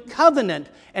the new covenant.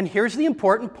 And here's the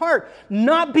important part.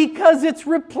 Not because it's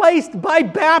replaced by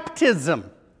baptism.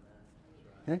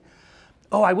 Okay?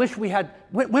 Oh, I wish we had...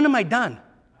 When am I done?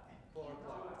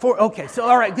 4. Okay, so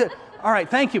all right, good. All right,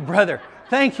 thank you, brother.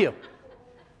 Thank you.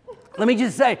 Let me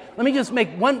just make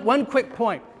one quick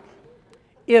point.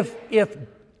 If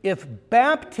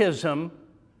baptism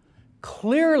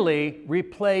clearly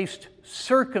replaced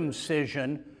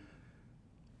circumcision,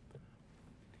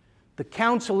 the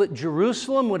council at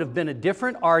Jerusalem would have been a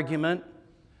different argument,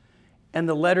 and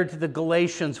the letter to the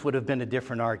Galatians would have been a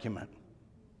different argument.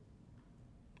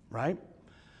 right?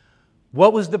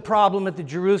 What was the problem at the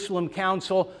Jerusalem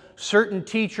Council? Certain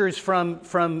teachers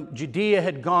from Judea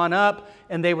had gone up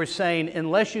and they were saying,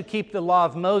 unless you keep the law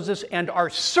of Moses and are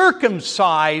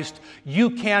circumcised,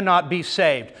 you cannot be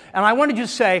saved. And I want to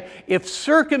just say, if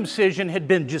circumcision had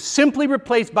been just simply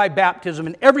replaced by baptism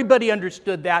and everybody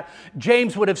understood that,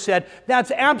 James would have said,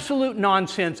 that's absolute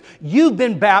nonsense. You've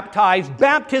been baptized.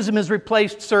 Baptism has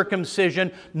replaced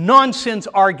circumcision. Nonsense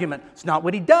argument. It's not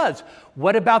what he does.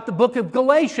 What about the book of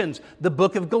Galatians? The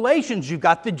book of Galatians, you've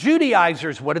got the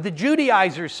Judaizers. What are the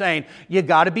Judaizers saying? You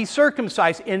got to be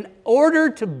circumcised. In order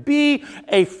to be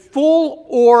a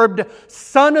full-orbed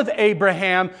son of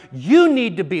Abraham, you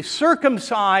need to be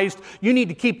circumcised, you need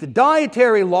to keep the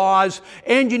dietary laws,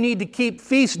 and you need to keep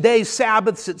feast days,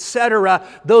 Sabbaths, etc.,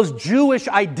 those Jewish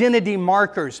identity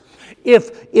markers.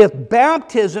 If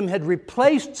baptism had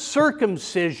replaced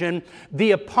circumcision,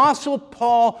 the Apostle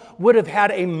Paul would have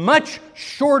had a much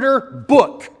shorter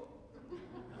book.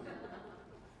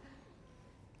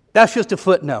 That's just a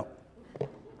footnote.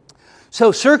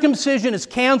 So circumcision is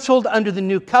canceled under the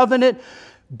new covenant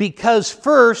because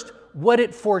first, what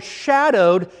it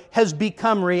foreshadowed has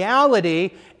become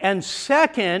reality, and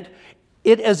second,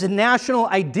 it as a national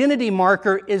identity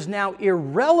marker is now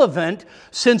irrelevant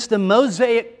since the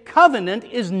Mosaic covenant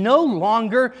is no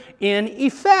longer in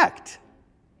effect.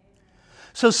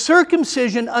 So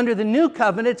circumcision under the new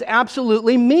covenant is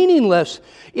absolutely meaningless.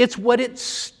 It's what it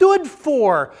stood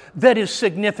for that is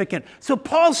significant. So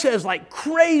Paul says like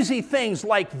crazy things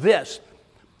like this.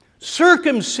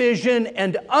 Circumcision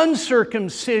and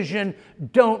uncircumcision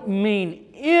don't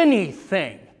mean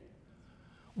anything.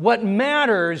 What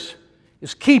matters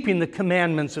is keeping the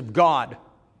commandments of God.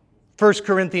 1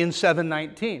 Corinthians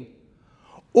 7:19.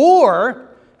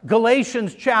 Or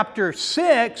Galatians chapter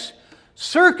 6,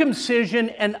 circumcision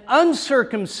and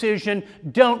uncircumcision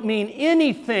don't mean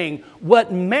anything.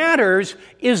 What matters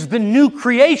is the new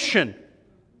creation.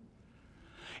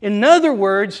 In other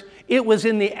words, it was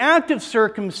in the act of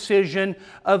circumcision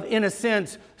of, in a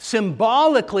sense,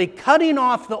 symbolically cutting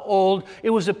off the old. It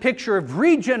was a picture of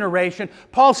regeneration.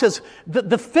 Paul says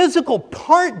the physical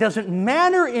part doesn't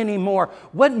matter anymore.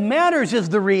 What matters is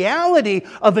the reality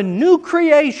of a new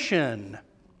creation.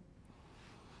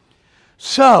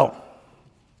 So,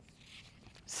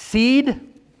 seed,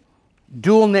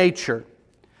 dual nature.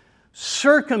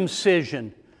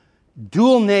 Circumcision,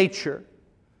 dual nature.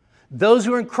 Those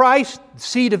who are in Christ,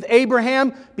 seed of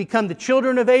Abraham, become the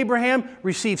children of Abraham,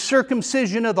 receive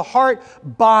circumcision of the heart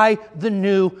by the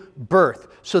new birth.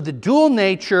 So the dual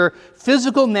nature,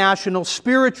 physical, national,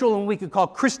 spiritual, and we could call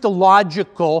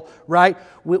Christological, right?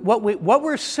 What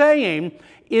we're saying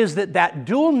is that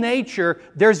dual nature,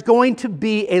 there's going to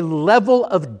be a level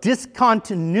of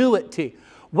discontinuity.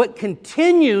 What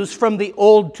continues from the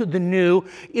old to the new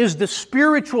is the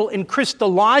spiritual and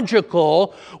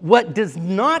Christological. What does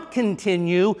not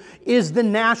continue is the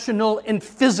national and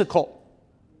physical.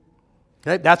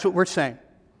 Okay? That's what we're saying.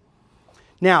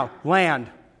 Now, land.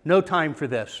 No time for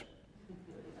this.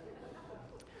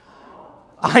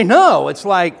 I know. It's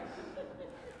like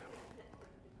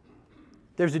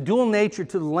there's a dual nature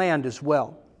to the land as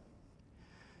well.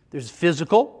 There's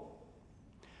physical.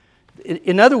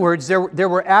 In other words, there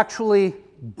were actually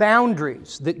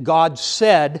boundaries that God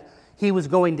said He was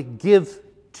going to give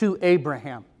to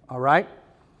Abraham. All right?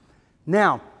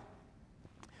 Now,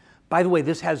 by the way,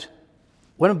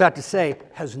 what I'm about to say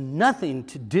has nothing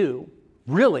to do,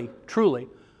 really, truly,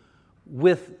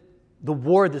 with the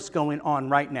war that's going on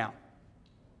right now.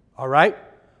 All right?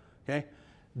 Okay?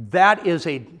 That is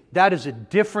a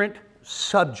different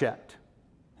subject.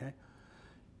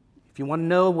 If you want to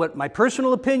know what my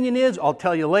personal opinion is, I'll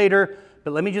tell you later.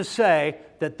 But let me just say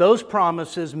that those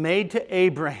promises made to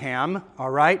Abraham, all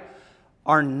right,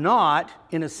 are not,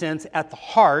 in a sense, at the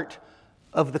heart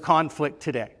of the conflict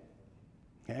today.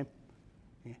 Okay?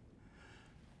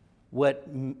 What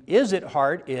is at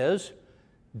heart is,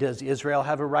 does Israel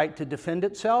have a right to defend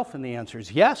itself? And the answer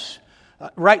is yes.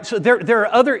 Right? So there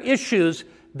are other issues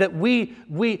that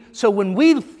so when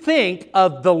we think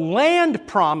of the land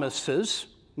promises,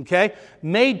 okay,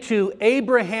 made to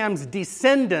Abraham's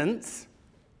descendants,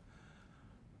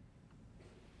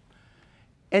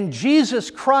 and Jesus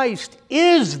Christ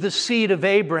is the seed of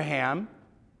Abraham.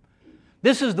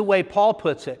 This is the way Paul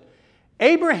puts it.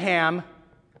 Abraham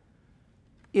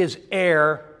is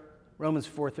heir, Romans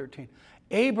 4:13.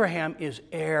 Abraham is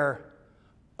heir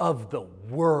of the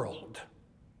world.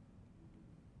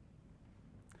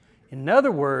 In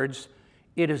other words,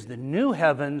 it is the new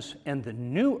heavens and the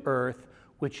new earth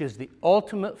which is the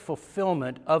ultimate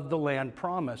fulfillment of the land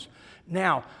promise.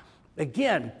 Now,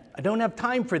 again, I don't have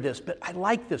time for this, but I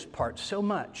like this part so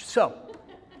much. So,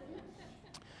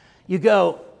 you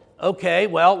go, okay,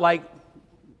 well, like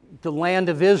the land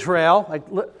of Israel,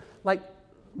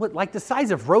 like the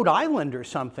size of Rhode Island or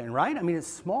something, right? I mean, it's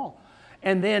small.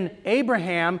 And then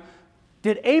Abraham,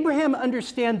 did Abraham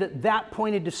understand that that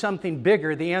pointed to something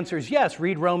bigger? The answer is yes.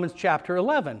 Read Romans chapter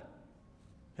 11.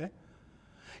 Okay?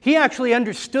 He actually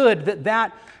understood that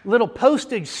that little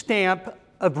postage stamp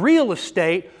of real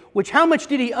estate, which how much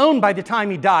did he own by the time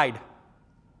he died?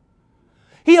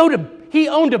 He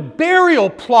owned a burial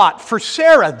plot for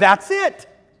Sarah. That's it.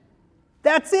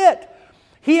 That's it.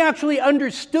 He actually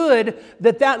understood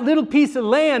that that little piece of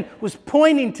land was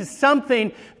pointing to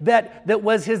something that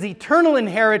was his eternal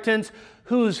inheritance,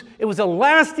 it was a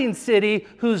lasting city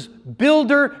whose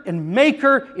builder and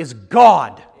maker is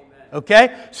God. Amen.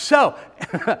 Okay? So,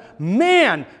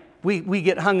 man, we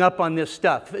get hung up on this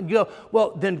stuff. And you go,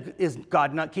 well, then is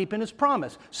God not keeping His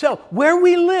promise? So, where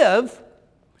we live,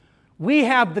 we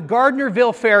have the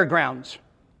Gardnerville Fairgrounds.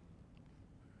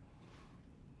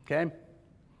 Okay?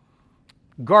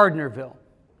 Gardnerville.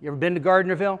 You ever been to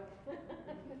Gardnerville?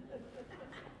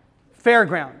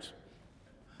 Fairgrounds.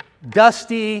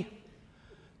 Dusty,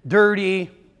 dirty,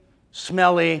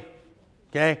 smelly.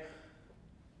 Okay?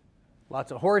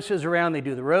 Lots of horses around. They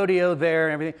do the rodeo there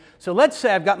and everything. So let's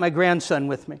say I've got my grandson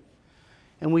with me.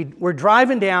 And we're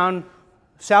driving down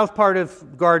south part of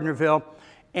Gardnerville,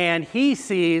 and he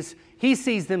sees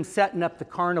them setting up the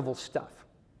carnival stuff.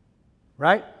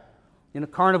 Right?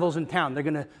 Carnivals in town. They're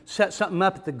going to set something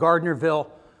up at the Gardnerville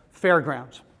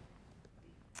Fairgrounds.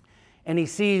 And he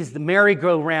sees the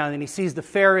merry-go-round, and he sees the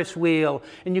Ferris wheel,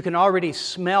 and you can already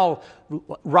smell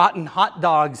rotten hot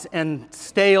dogs and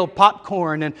stale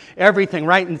popcorn and everything,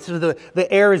 right? And so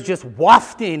the air is just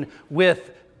wafting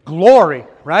with glory,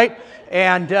 right?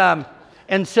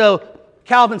 And so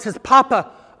Calvin says,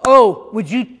 Papa, would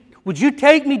you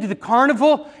take me to the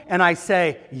carnival? And I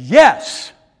say,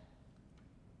 yes.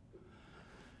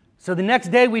 So the next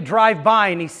day we drive by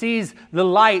and he sees the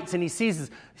lights and he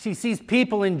sees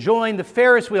people enjoying the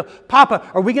Ferris wheel. Papa,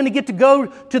 are we going to get to go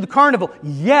to the carnival?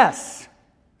 Yes.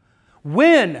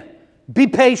 When? Be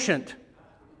patient.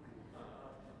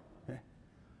 Okay.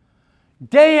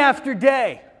 Day after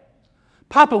day.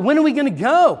 Papa, when are we going to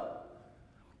go?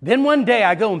 Then one day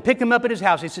I go and pick him up at his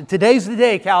house. He said, today's the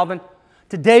day, Calvin.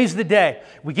 Today's the day.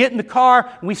 We get in the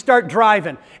car and we start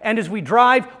driving. And as we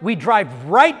drive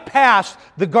right past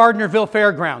the Gardnerville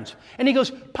Fairgrounds. And he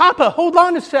goes, Papa, hold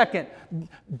on a second.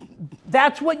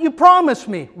 That's what you promised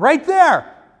me, right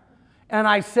there. And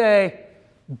I say,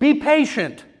 be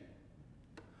patient.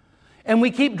 And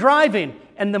we keep driving.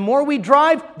 And the more we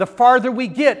drive, the farther we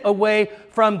get away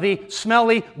from the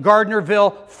smelly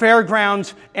Gardnerville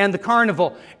Fairgrounds and the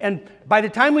carnival. And by the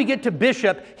time we get to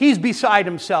Bishop, he's beside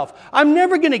himself. I'm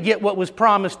never going to get what was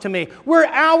promised to me. We're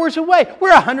hours away.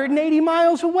 We're 180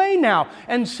 miles away now.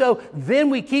 And so then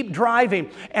we keep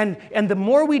driving. And the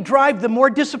more we drive, the more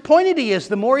disappointed he is.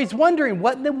 The more he's wondering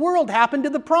what in the world happened to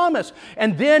the promise.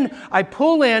 And then I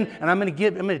pull in, and I'm going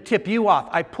to tip you off.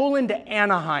 I pull into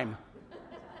Anaheim.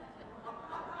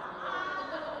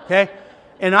 Okay?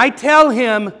 And I tell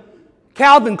him,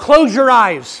 Calvin, close your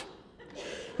eyes.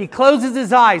 He closes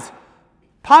his eyes.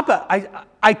 Papa,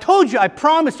 I told you, I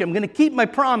promised you, I'm going to keep my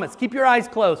promise. Keep your eyes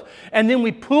closed. And then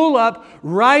we pull up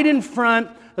right in front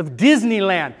of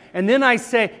Disneyland. And then I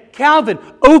say, Calvin,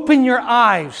 open your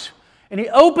eyes. And he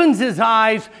opens his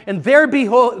eyes, and there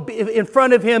in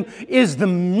front of him is the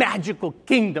magical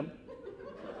kingdom.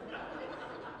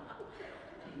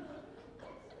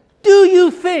 Do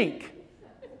you think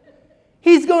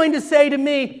he's going to say to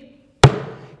me,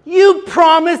 you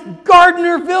promised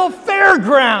Gardnerville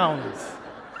Fairgrounds?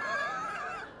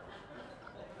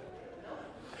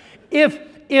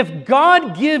 If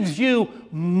God gives you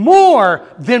more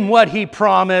than what He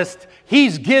promised,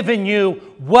 He's given you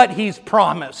what He's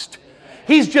promised.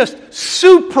 He's just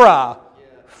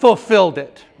fulfilled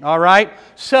it. All right?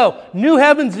 So, new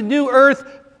heavens and new earth.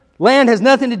 Land has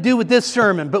nothing to do with this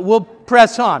sermon, but we'll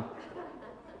press on.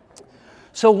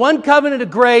 So one covenant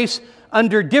of grace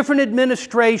under different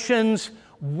administrations,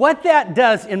 what that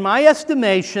does, in my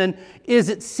estimation, is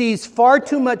it sees far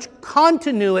too much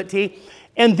continuity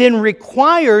and then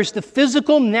requires the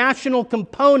physical national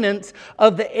components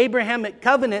of the Abrahamic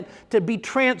covenant to be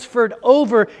transferred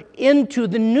over into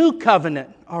the new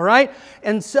covenant. All right?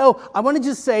 And so I want to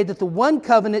just say that the one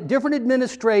covenant, different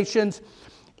administrations,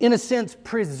 in a sense,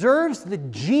 preserves the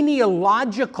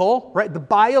genealogical, right, the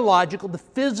biological, the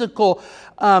physical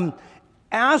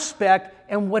aspect.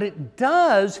 And what it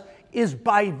does is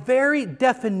by very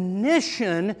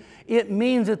definition, it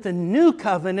means that the new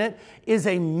covenant is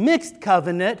a mixed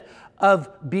covenant of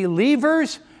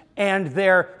believers and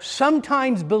their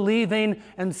sometimes believing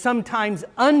and sometimes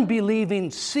unbelieving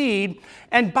seed.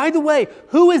 And by the way,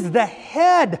 who is the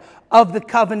head of the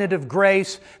covenant of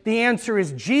grace? The answer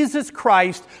is Jesus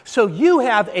Christ. So you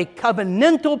have a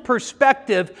covenantal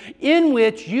perspective in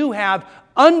which you have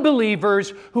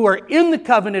unbelievers who are in the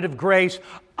covenant of grace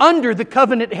under the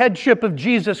covenant headship of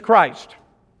Jesus Christ.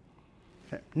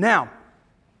 Okay. Now,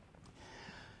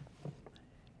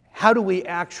 how do we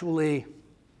actually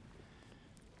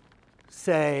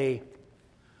say,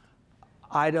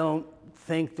 I don't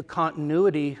think the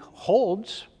continuity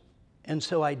holds, and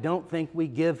so I don't think we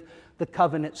give the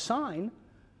covenant sign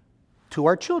to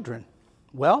our children?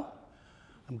 Well,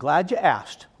 I'm glad you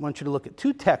asked. I want you to look at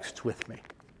two texts with me.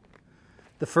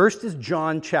 The first is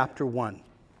John chapter 1.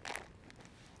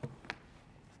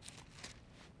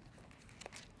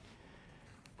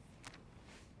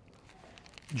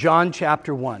 John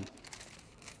chapter 1.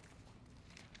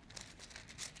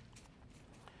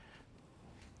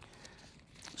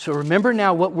 So remember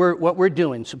now what we're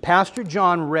doing. So Pastor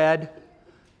John read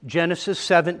Genesis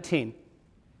 17.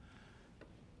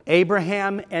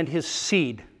 Abraham and his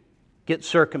seed get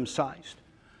circumcised.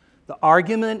 The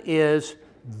argument is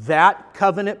that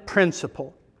covenant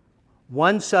principle,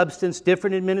 one substance,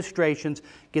 different administrations,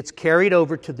 gets carried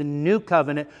over to the new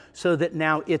covenant so that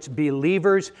now it's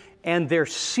believers and their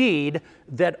seed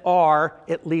that are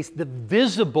at least the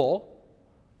visible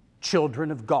children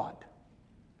of God.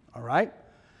 All right?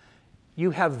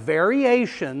 You have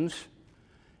variations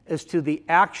as to the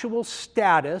actual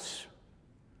status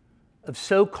of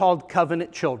so-called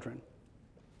covenant children.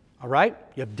 All right?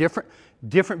 You have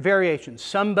different variations.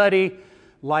 Somebody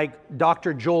like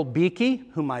Dr. Joel Beakey,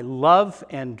 whom I love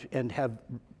and have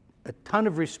a ton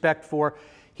of respect for,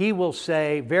 he will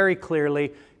say very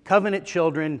clearly, covenant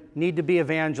children need to be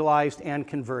evangelized and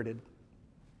converted.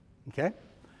 Okay?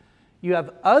 You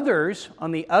have others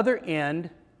on the other end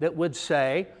that would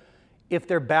say, if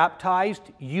they're baptized,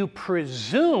 you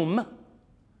presume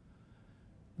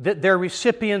that they're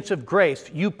recipients of grace.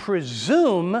 You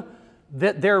presume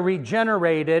that they're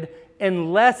regenerated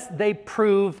unless they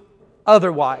prove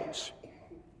otherwise.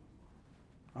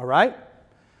 All right?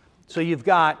 So you've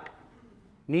got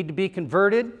need to be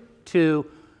converted to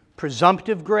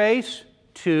presumptive grace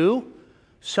to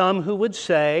some who would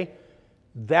say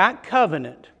that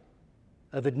covenant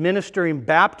of administering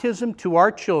baptism to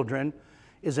our children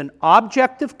is an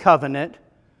objective covenant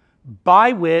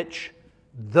by which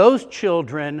those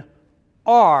children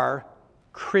are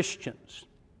Christians.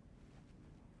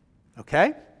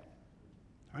 Okay?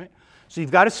 All right. So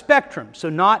you've got a spectrum. So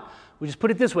we just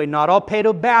put it this way, not all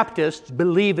Paedo-Baptists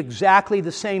believe exactly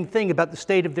the same thing about the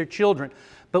state of their children.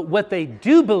 But what they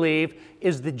do believe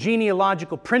is the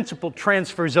genealogical principle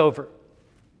transfers over.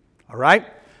 All right?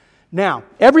 Now,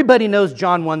 everybody knows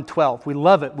John 1:12. We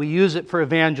love it. We use it for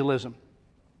evangelism.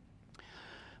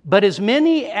 But as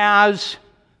many as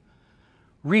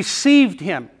received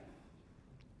him,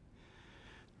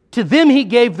 to them he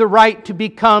gave the right to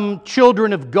become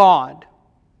children of God,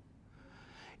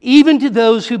 even to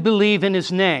those who believe in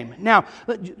his name. Now,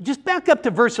 just back up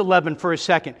to verse 11 for a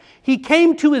second. He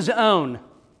came to his own.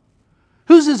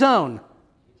 Who's his own?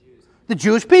 The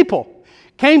Jewish people.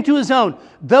 Came to his own.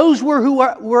 Those who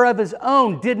were of his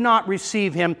own did not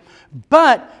receive him,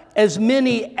 but as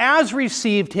many as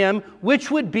received him, which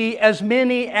would be as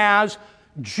many as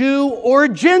Jew or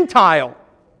Gentile.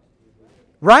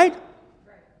 Right?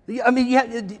 I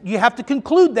mean, you have to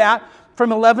conclude that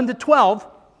from 11 to 12.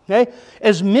 Okay?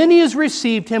 As many as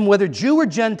received him, whether Jew or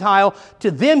Gentile,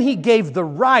 to them he gave the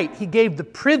right, he gave the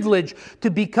privilege to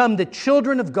become the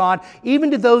children of God,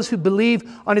 even to those who believe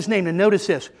on his name. And notice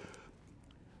this.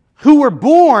 Who were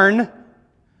born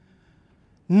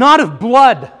not of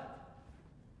blood,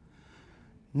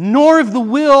 nor of the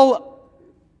will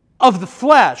of the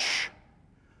flesh,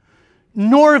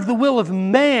 nor of the will of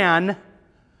man,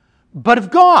 but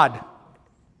of God.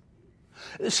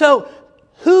 So,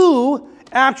 who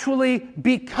actually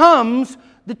becomes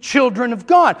the children of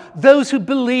God? Those who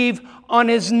believe on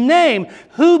his name.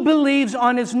 Who believes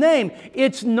on his name?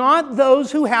 It's not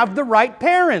those who have the right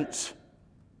parents.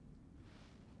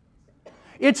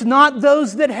 It's not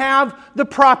those that have the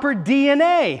proper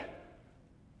DNA.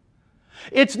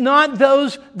 It's not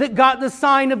those that got the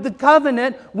sign of the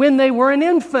covenant when they were an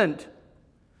infant.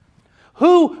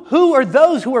 Who are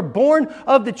those who are born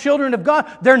of the children of God?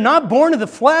 They're not born of the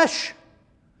flesh.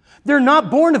 They're not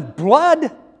born of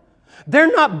blood.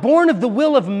 They're not born of the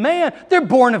will of man. They're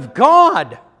born of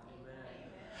God.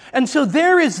 And so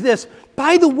there is this,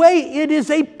 by the way, it is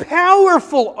a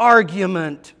powerful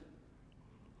argument.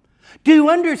 Do you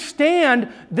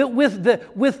understand that with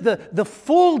the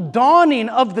full dawning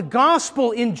of the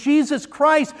gospel in Jesus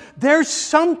Christ, there's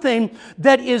something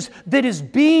that is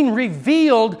being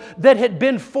revealed that had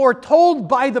been foretold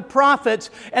by the prophets,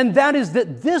 and that is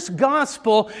that this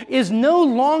gospel is no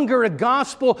longer a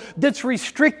gospel that's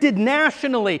restricted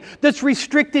nationally, that's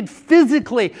restricted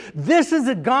physically. This is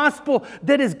a gospel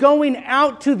that is going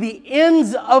out to the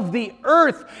ends of the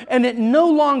earth, and it no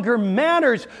longer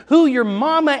matters who your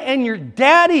mama and your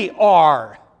daddy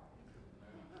are.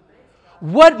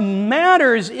 What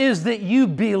matters is that you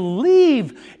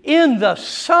believe in the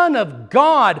Son of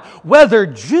God, whether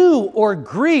Jew or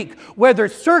Greek, whether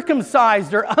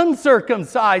circumcised or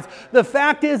uncircumcised. The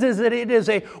fact is that it is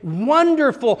a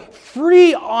wonderful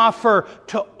free offer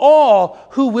to all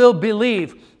who will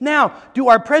believe. Now, do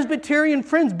our Presbyterian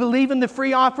friends believe in the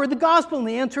free offer of the gospel? And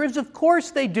the answer is, of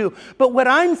course they do. But what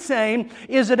I'm saying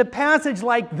is that a passage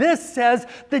like this says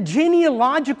the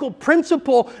genealogical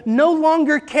principle no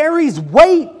longer carries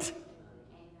weight.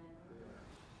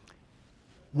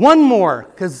 One more,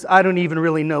 because I don't even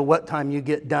really know what time you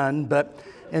get done, but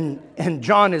and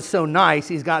John is so nice,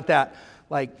 he's got that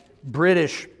like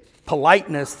British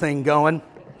politeness thing going.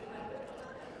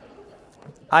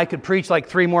 I could preach like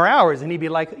 3 more hours and he'd be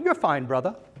like, "You're fine,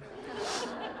 brother."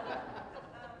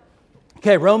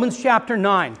 Okay, Romans chapter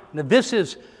 9. Now this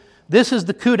is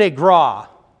the coup de grace.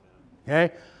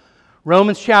 Okay?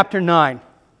 Romans chapter 9.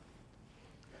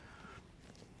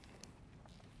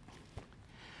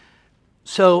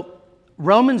 So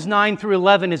Romans 9 through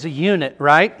 11 is a unit,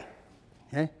 right?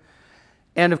 Okay?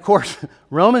 And of course,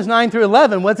 Romans 9 through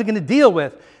 11, what's it going to deal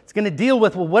with? It's going to deal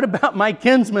with, well, what about my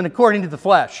kinsman according to the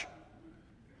flesh?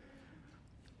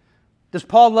 Does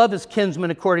Paul love his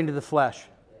kinsmen according to the flesh?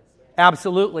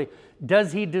 Absolutely.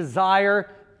 Does he desire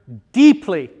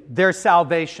deeply their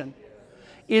salvation?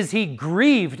 Is he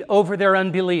grieved over their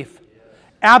unbelief?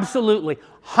 Absolutely.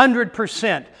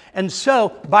 100%. And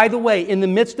so, by the way, in the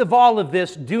midst of all of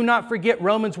this, do not forget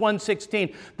Romans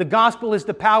 1:16. The gospel is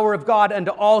the power of God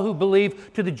unto all who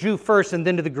believe, to the Jew first and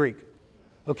then to the Greek.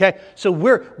 Okay? So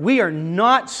we are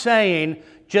not saying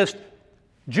just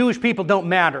Jewish people don't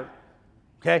matter.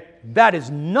 Okay? That is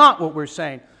not what we're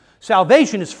saying.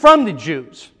 Salvation is from the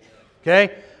Jews.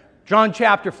 Okay? John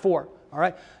chapter 4. All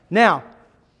right? Now,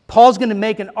 Paul's going to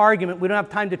make an argument. We don't have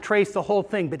time to trace the whole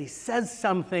thing, but he says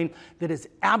something that is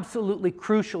absolutely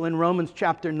crucial in Romans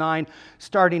chapter 9,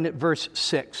 starting at verse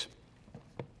 6.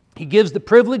 He gives the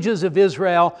privileges of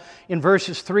Israel in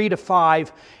verses 3 to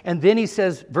 5, and then he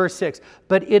says, verse 6,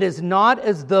 "But it is not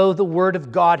as though the word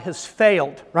of God has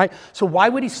failed." Right? So why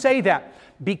would he say that?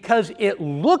 Because it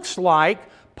looks like,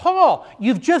 Paul,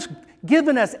 you've just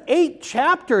given us 8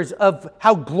 chapters of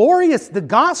how glorious the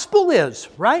gospel is,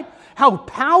 right? How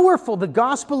powerful the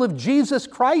gospel of Jesus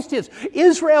Christ is.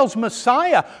 Israel's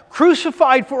Messiah,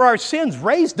 crucified for our sins,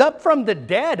 raised up from the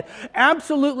dead,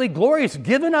 absolutely glorious,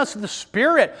 given us the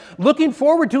Spirit, looking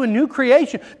forward to a new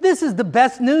creation. This is the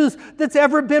best news that's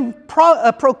ever been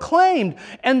proclaimed.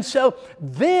 And so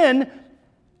then,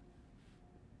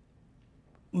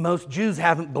 most Jews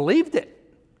haven't believed it.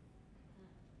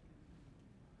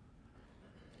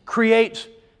 Creates,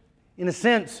 in a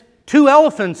sense, 2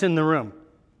 elephants in the room.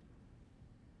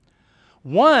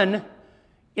 One,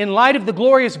 in light of the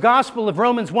glorious gospel of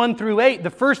Romans 1 through 8, the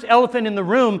first elephant in the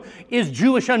room is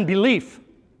Jewish unbelief.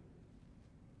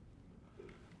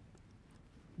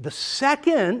 The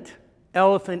second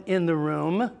elephant in the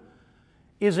room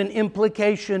is an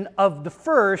implication of the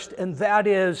first, and that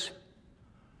is,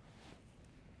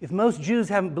 if most Jews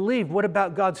haven't believed, what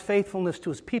about God's faithfulness to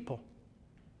His people?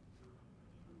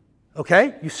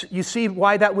 Okay? You see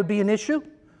why that would be an issue?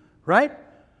 Right?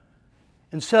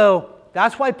 And so,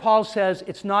 that's why Paul says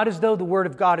it's not as though the Word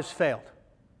of God has failed.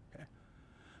 Okay?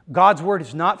 God's Word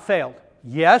has not failed.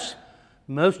 Yes,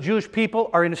 most Jewish people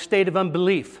are in a state of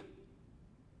unbelief.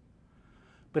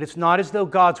 But it's not as though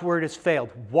God's Word has failed.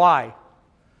 Why?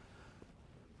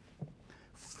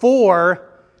 For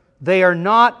they are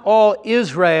not all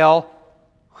Israel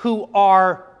who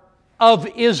are of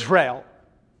Israel.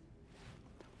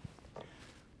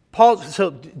 Paul,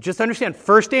 so just understand,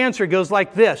 first answer goes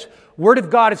like this. Word of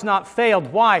God has not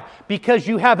failed. Why? Because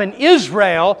you have an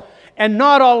Israel, and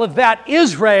not all of that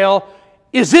Israel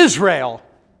is Israel.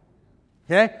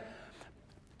 Okay?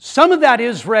 Some of that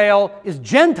Israel is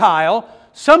Gentile.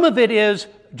 Some of it is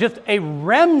just a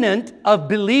remnant of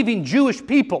believing Jewish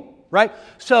people. Right?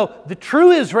 So the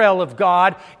true Israel of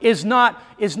God is not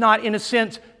in a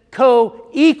sense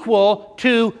co-equal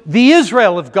to the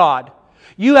Israel of God.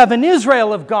 You have an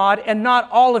Israel of God, and not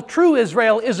all of true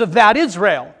Israel is of that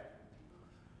Israel.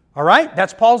 All right?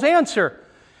 That's Paul's answer.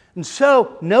 And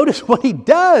so, notice what he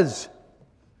does.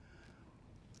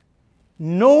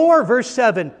 Nor, verse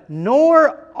 7,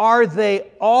 nor are they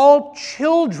all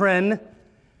children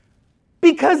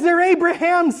because they're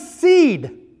Abraham's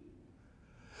seed.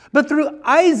 But through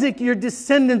Isaac your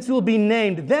descendants will be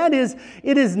named. That is,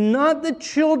 it is not the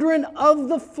children of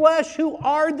the flesh who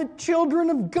are the children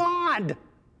of God,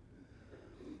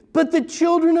 but the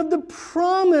children of the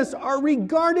promise are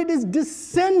regarded as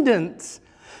descendants.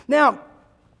 Now,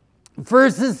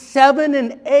 verses 7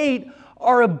 and 8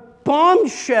 are a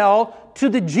bombshell to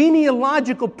the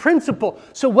genealogical principle.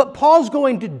 So what Paul's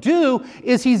going to do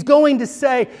is he's going to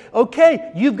say,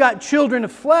 okay, you've got children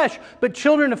of flesh, but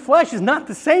children of flesh is not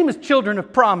the same as children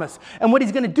of promise. And what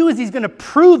he's going to do is he's going to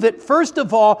prove it, first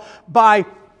of all, by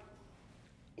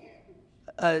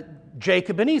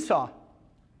Jacob and Esau.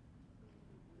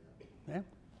 Okay?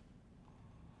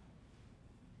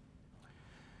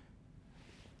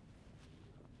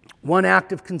 One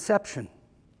act of conception.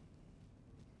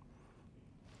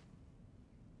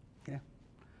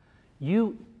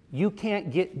 You can't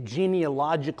get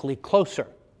genealogically closer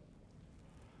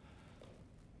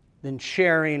than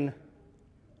sharing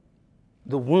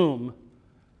the womb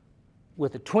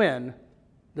with a twin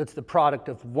that's the product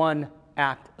of one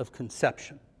act of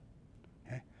conception.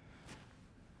 Okay?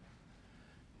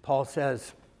 Paul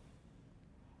says,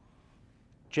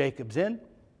 Jacob's in,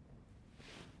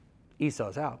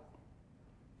 Esau's out.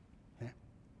 Okay?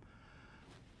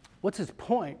 What's his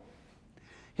point?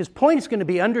 His point is going to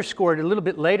be underscored a little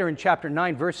bit later in chapter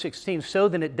 9, verse 16, so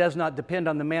then it does not depend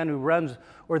on the man who runs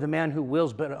or the man who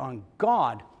wills, but on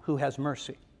God who has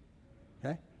mercy.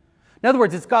 Okay? In other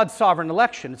words, it's God's sovereign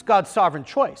election. It's God's sovereign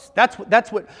choice. That's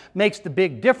what makes the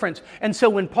big difference. And so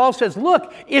when Paul says,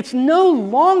 look, it's no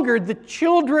longer the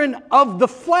children of the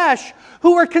flesh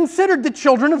who are considered the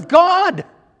children of God.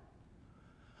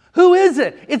 Who is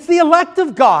it? It's the elect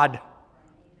of God.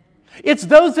 It's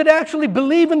those that actually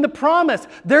believe in the promise.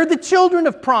 They're the children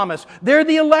of promise. They're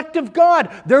the elect of God.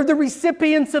 They're the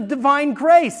recipients of divine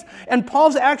grace. And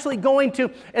Paul's actually going to,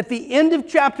 at the end of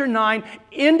chapter 9,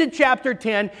 into chapter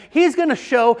 10, he's going to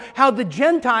show how the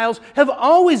Gentiles have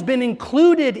always been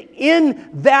included in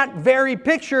that very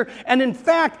picture. And in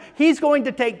fact, he's going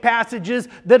to take passages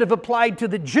that have applied to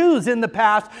the Jews in the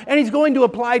past, and he's going to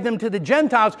apply them to the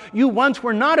Gentiles. You once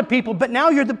were not a people, but now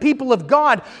you're the people of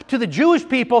God. To the Jewish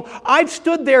people, I've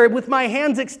stood there with my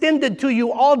hands extended to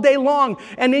you all day long,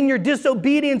 and in your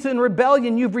disobedience and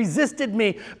rebellion, you've resisted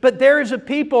me. But there is a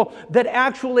people that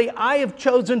actually I have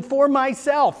chosen for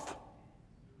myself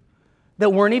that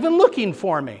weren't even looking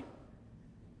for me.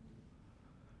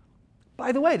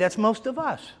 By the way, that's most of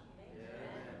us.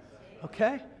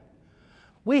 Okay?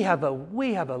 We have a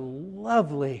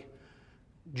lovely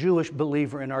Jewish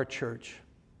believer in our church,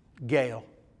 Gail.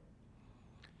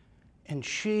 And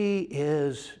she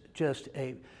is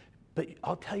but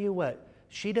I'll tell you what,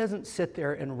 she doesn't sit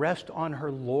there and rest on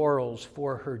her laurels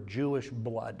for her Jewish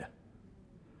blood.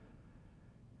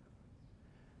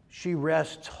 She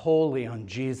rests wholly on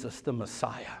Jesus the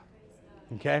Messiah.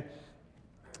 Okay?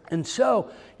 And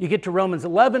so you get to Romans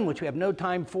 11, which we have no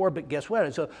time for, but guess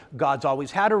what? So God's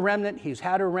always had a remnant. He's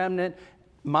had a remnant.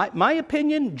 My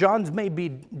opinion, John's may be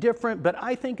different, but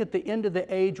I think at the end of the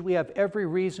age, we have every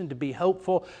reason to be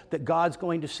hopeful that God's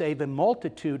going to save a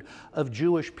multitude of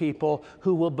Jewish people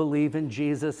who will believe in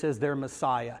Jesus as their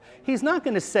Messiah. He's not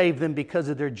going to save them because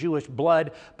of their Jewish blood,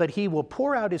 but He will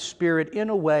pour out His Spirit in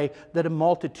a way that a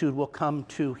multitude will come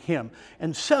to Him.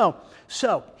 And so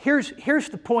here's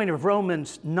the point of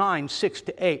Romans 9, 6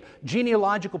 to 8.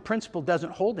 Genealogical principle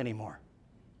doesn't hold anymore.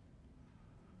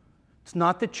 It's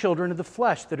not the children of the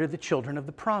flesh that are the children of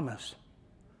the promise.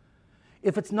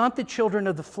 If it's not the children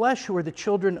of the flesh who are the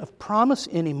children of promise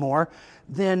anymore,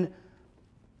 then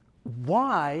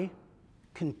why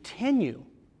continue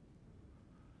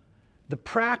the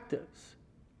practice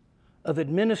of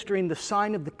administering the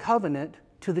sign of the covenant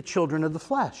to the children of the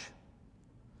flesh?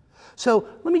 So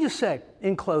let me just say,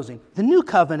 in closing, the new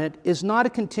covenant is not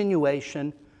a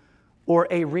continuation or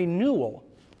a renewal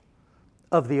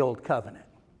of the old covenant.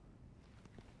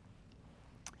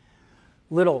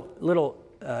 Little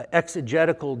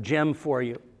exegetical gem for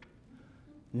you.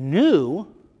 New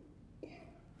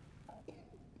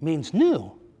means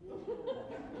new.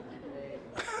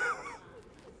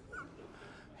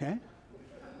 Okay?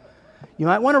 You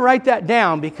might want to write that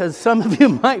down because some of you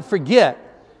might forget.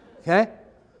 Okay?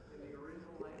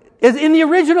 In the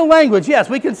original language, yes,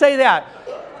 we can say that.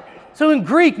 So in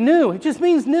Greek, new, it just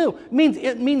means new.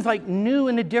 It means like new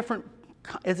in a different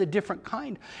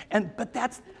kind. But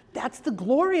that's the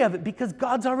glory of it, because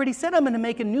God's already said, I'm going to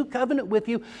make a new covenant with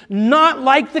you, not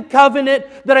like the covenant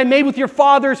that I made with your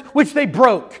fathers, which they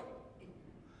broke.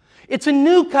 It's a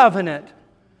new covenant.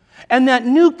 And that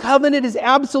new covenant is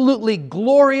absolutely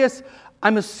glorious.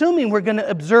 I'm assuming we're going to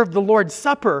observe the Lord's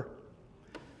Supper.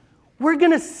 We're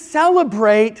going to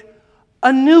celebrate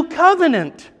a new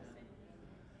covenant.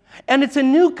 And it's a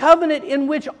new covenant in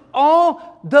which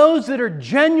all those that are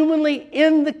genuinely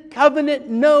in the covenant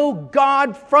know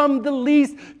God from the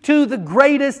least to the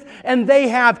greatest, and they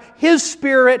have His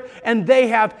Spirit and they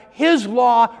have His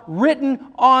law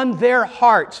written on their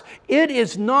hearts. It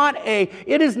is not a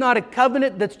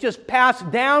covenant that's just passed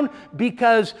down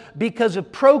because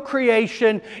of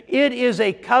procreation. It is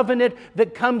a covenant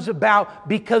that comes about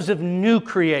because of new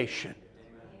creation.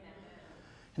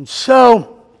 And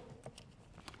so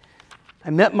I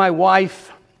met my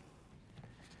wife.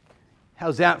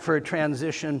 How's that for a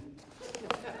transition?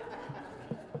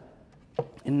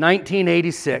 In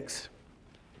 1986.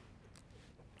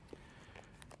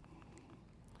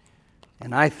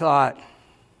 And I thought,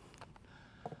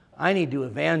 I need to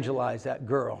evangelize that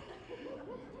girl.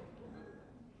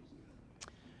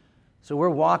 So we're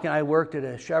walking. I worked at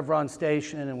a Chevron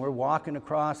station, and we're walking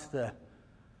across the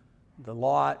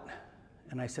lot.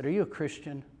 And I said, "Are you a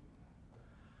Christian?"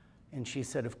 And she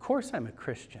said, "Of course I'm a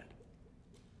Christian."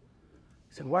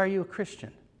 I said, "Why are you a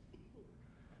Christian?"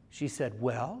 She said,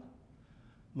 "Well,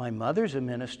 my mother's a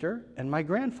minister and my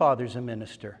grandfather's a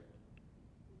minister."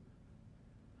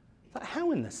 I thought,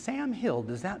 how in the Sam Hill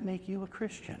does that make you a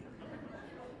Christian?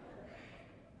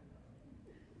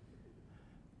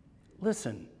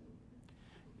 Listen,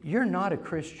 you're not a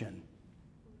Christian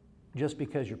just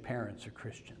because your parents are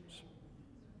Christians.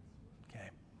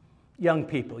 Young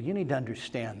people, you need to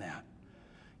understand that.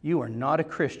 You are not a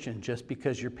Christian just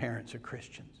because your parents are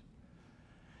Christians.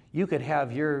 You could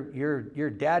have your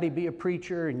daddy be a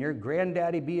preacher, and your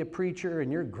granddaddy be a preacher,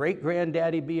 and your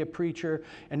great-granddaddy be a preacher,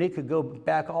 and it could go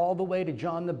back all the way to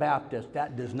John the Baptist.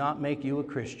 That does not make you a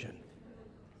Christian.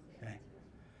 Okay?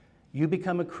 You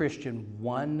become a Christian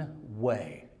one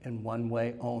way, and one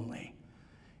way only,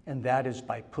 and that is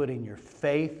by putting your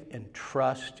faith and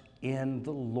trust in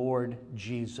the Lord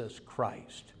Jesus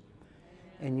Christ.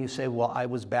 And you say, "Well, I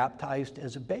was baptized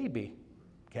as a baby."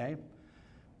 Okay?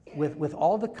 With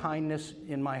all the kindness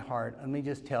in my heart, let me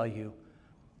just tell you,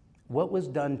 what was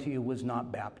done to you was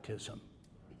not baptism.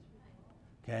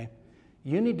 Okay?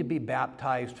 You need to be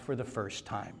baptized for the first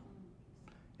time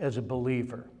as a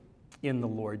believer in the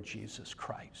Lord Jesus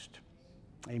Christ.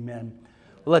 Amen.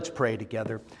 Let's pray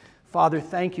together. Father,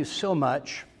 thank you so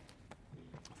much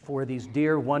for these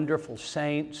dear, wonderful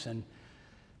saints, and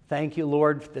thank you,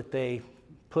 Lord, that they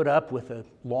put up with a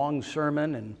long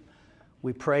sermon, and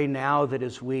we pray now that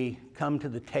as we come to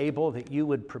the table that you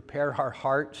would prepare our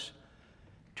hearts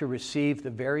to receive the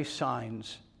very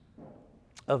signs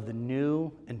of the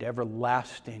new and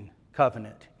everlasting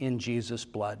covenant in Jesus'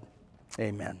 blood.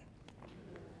 Amen.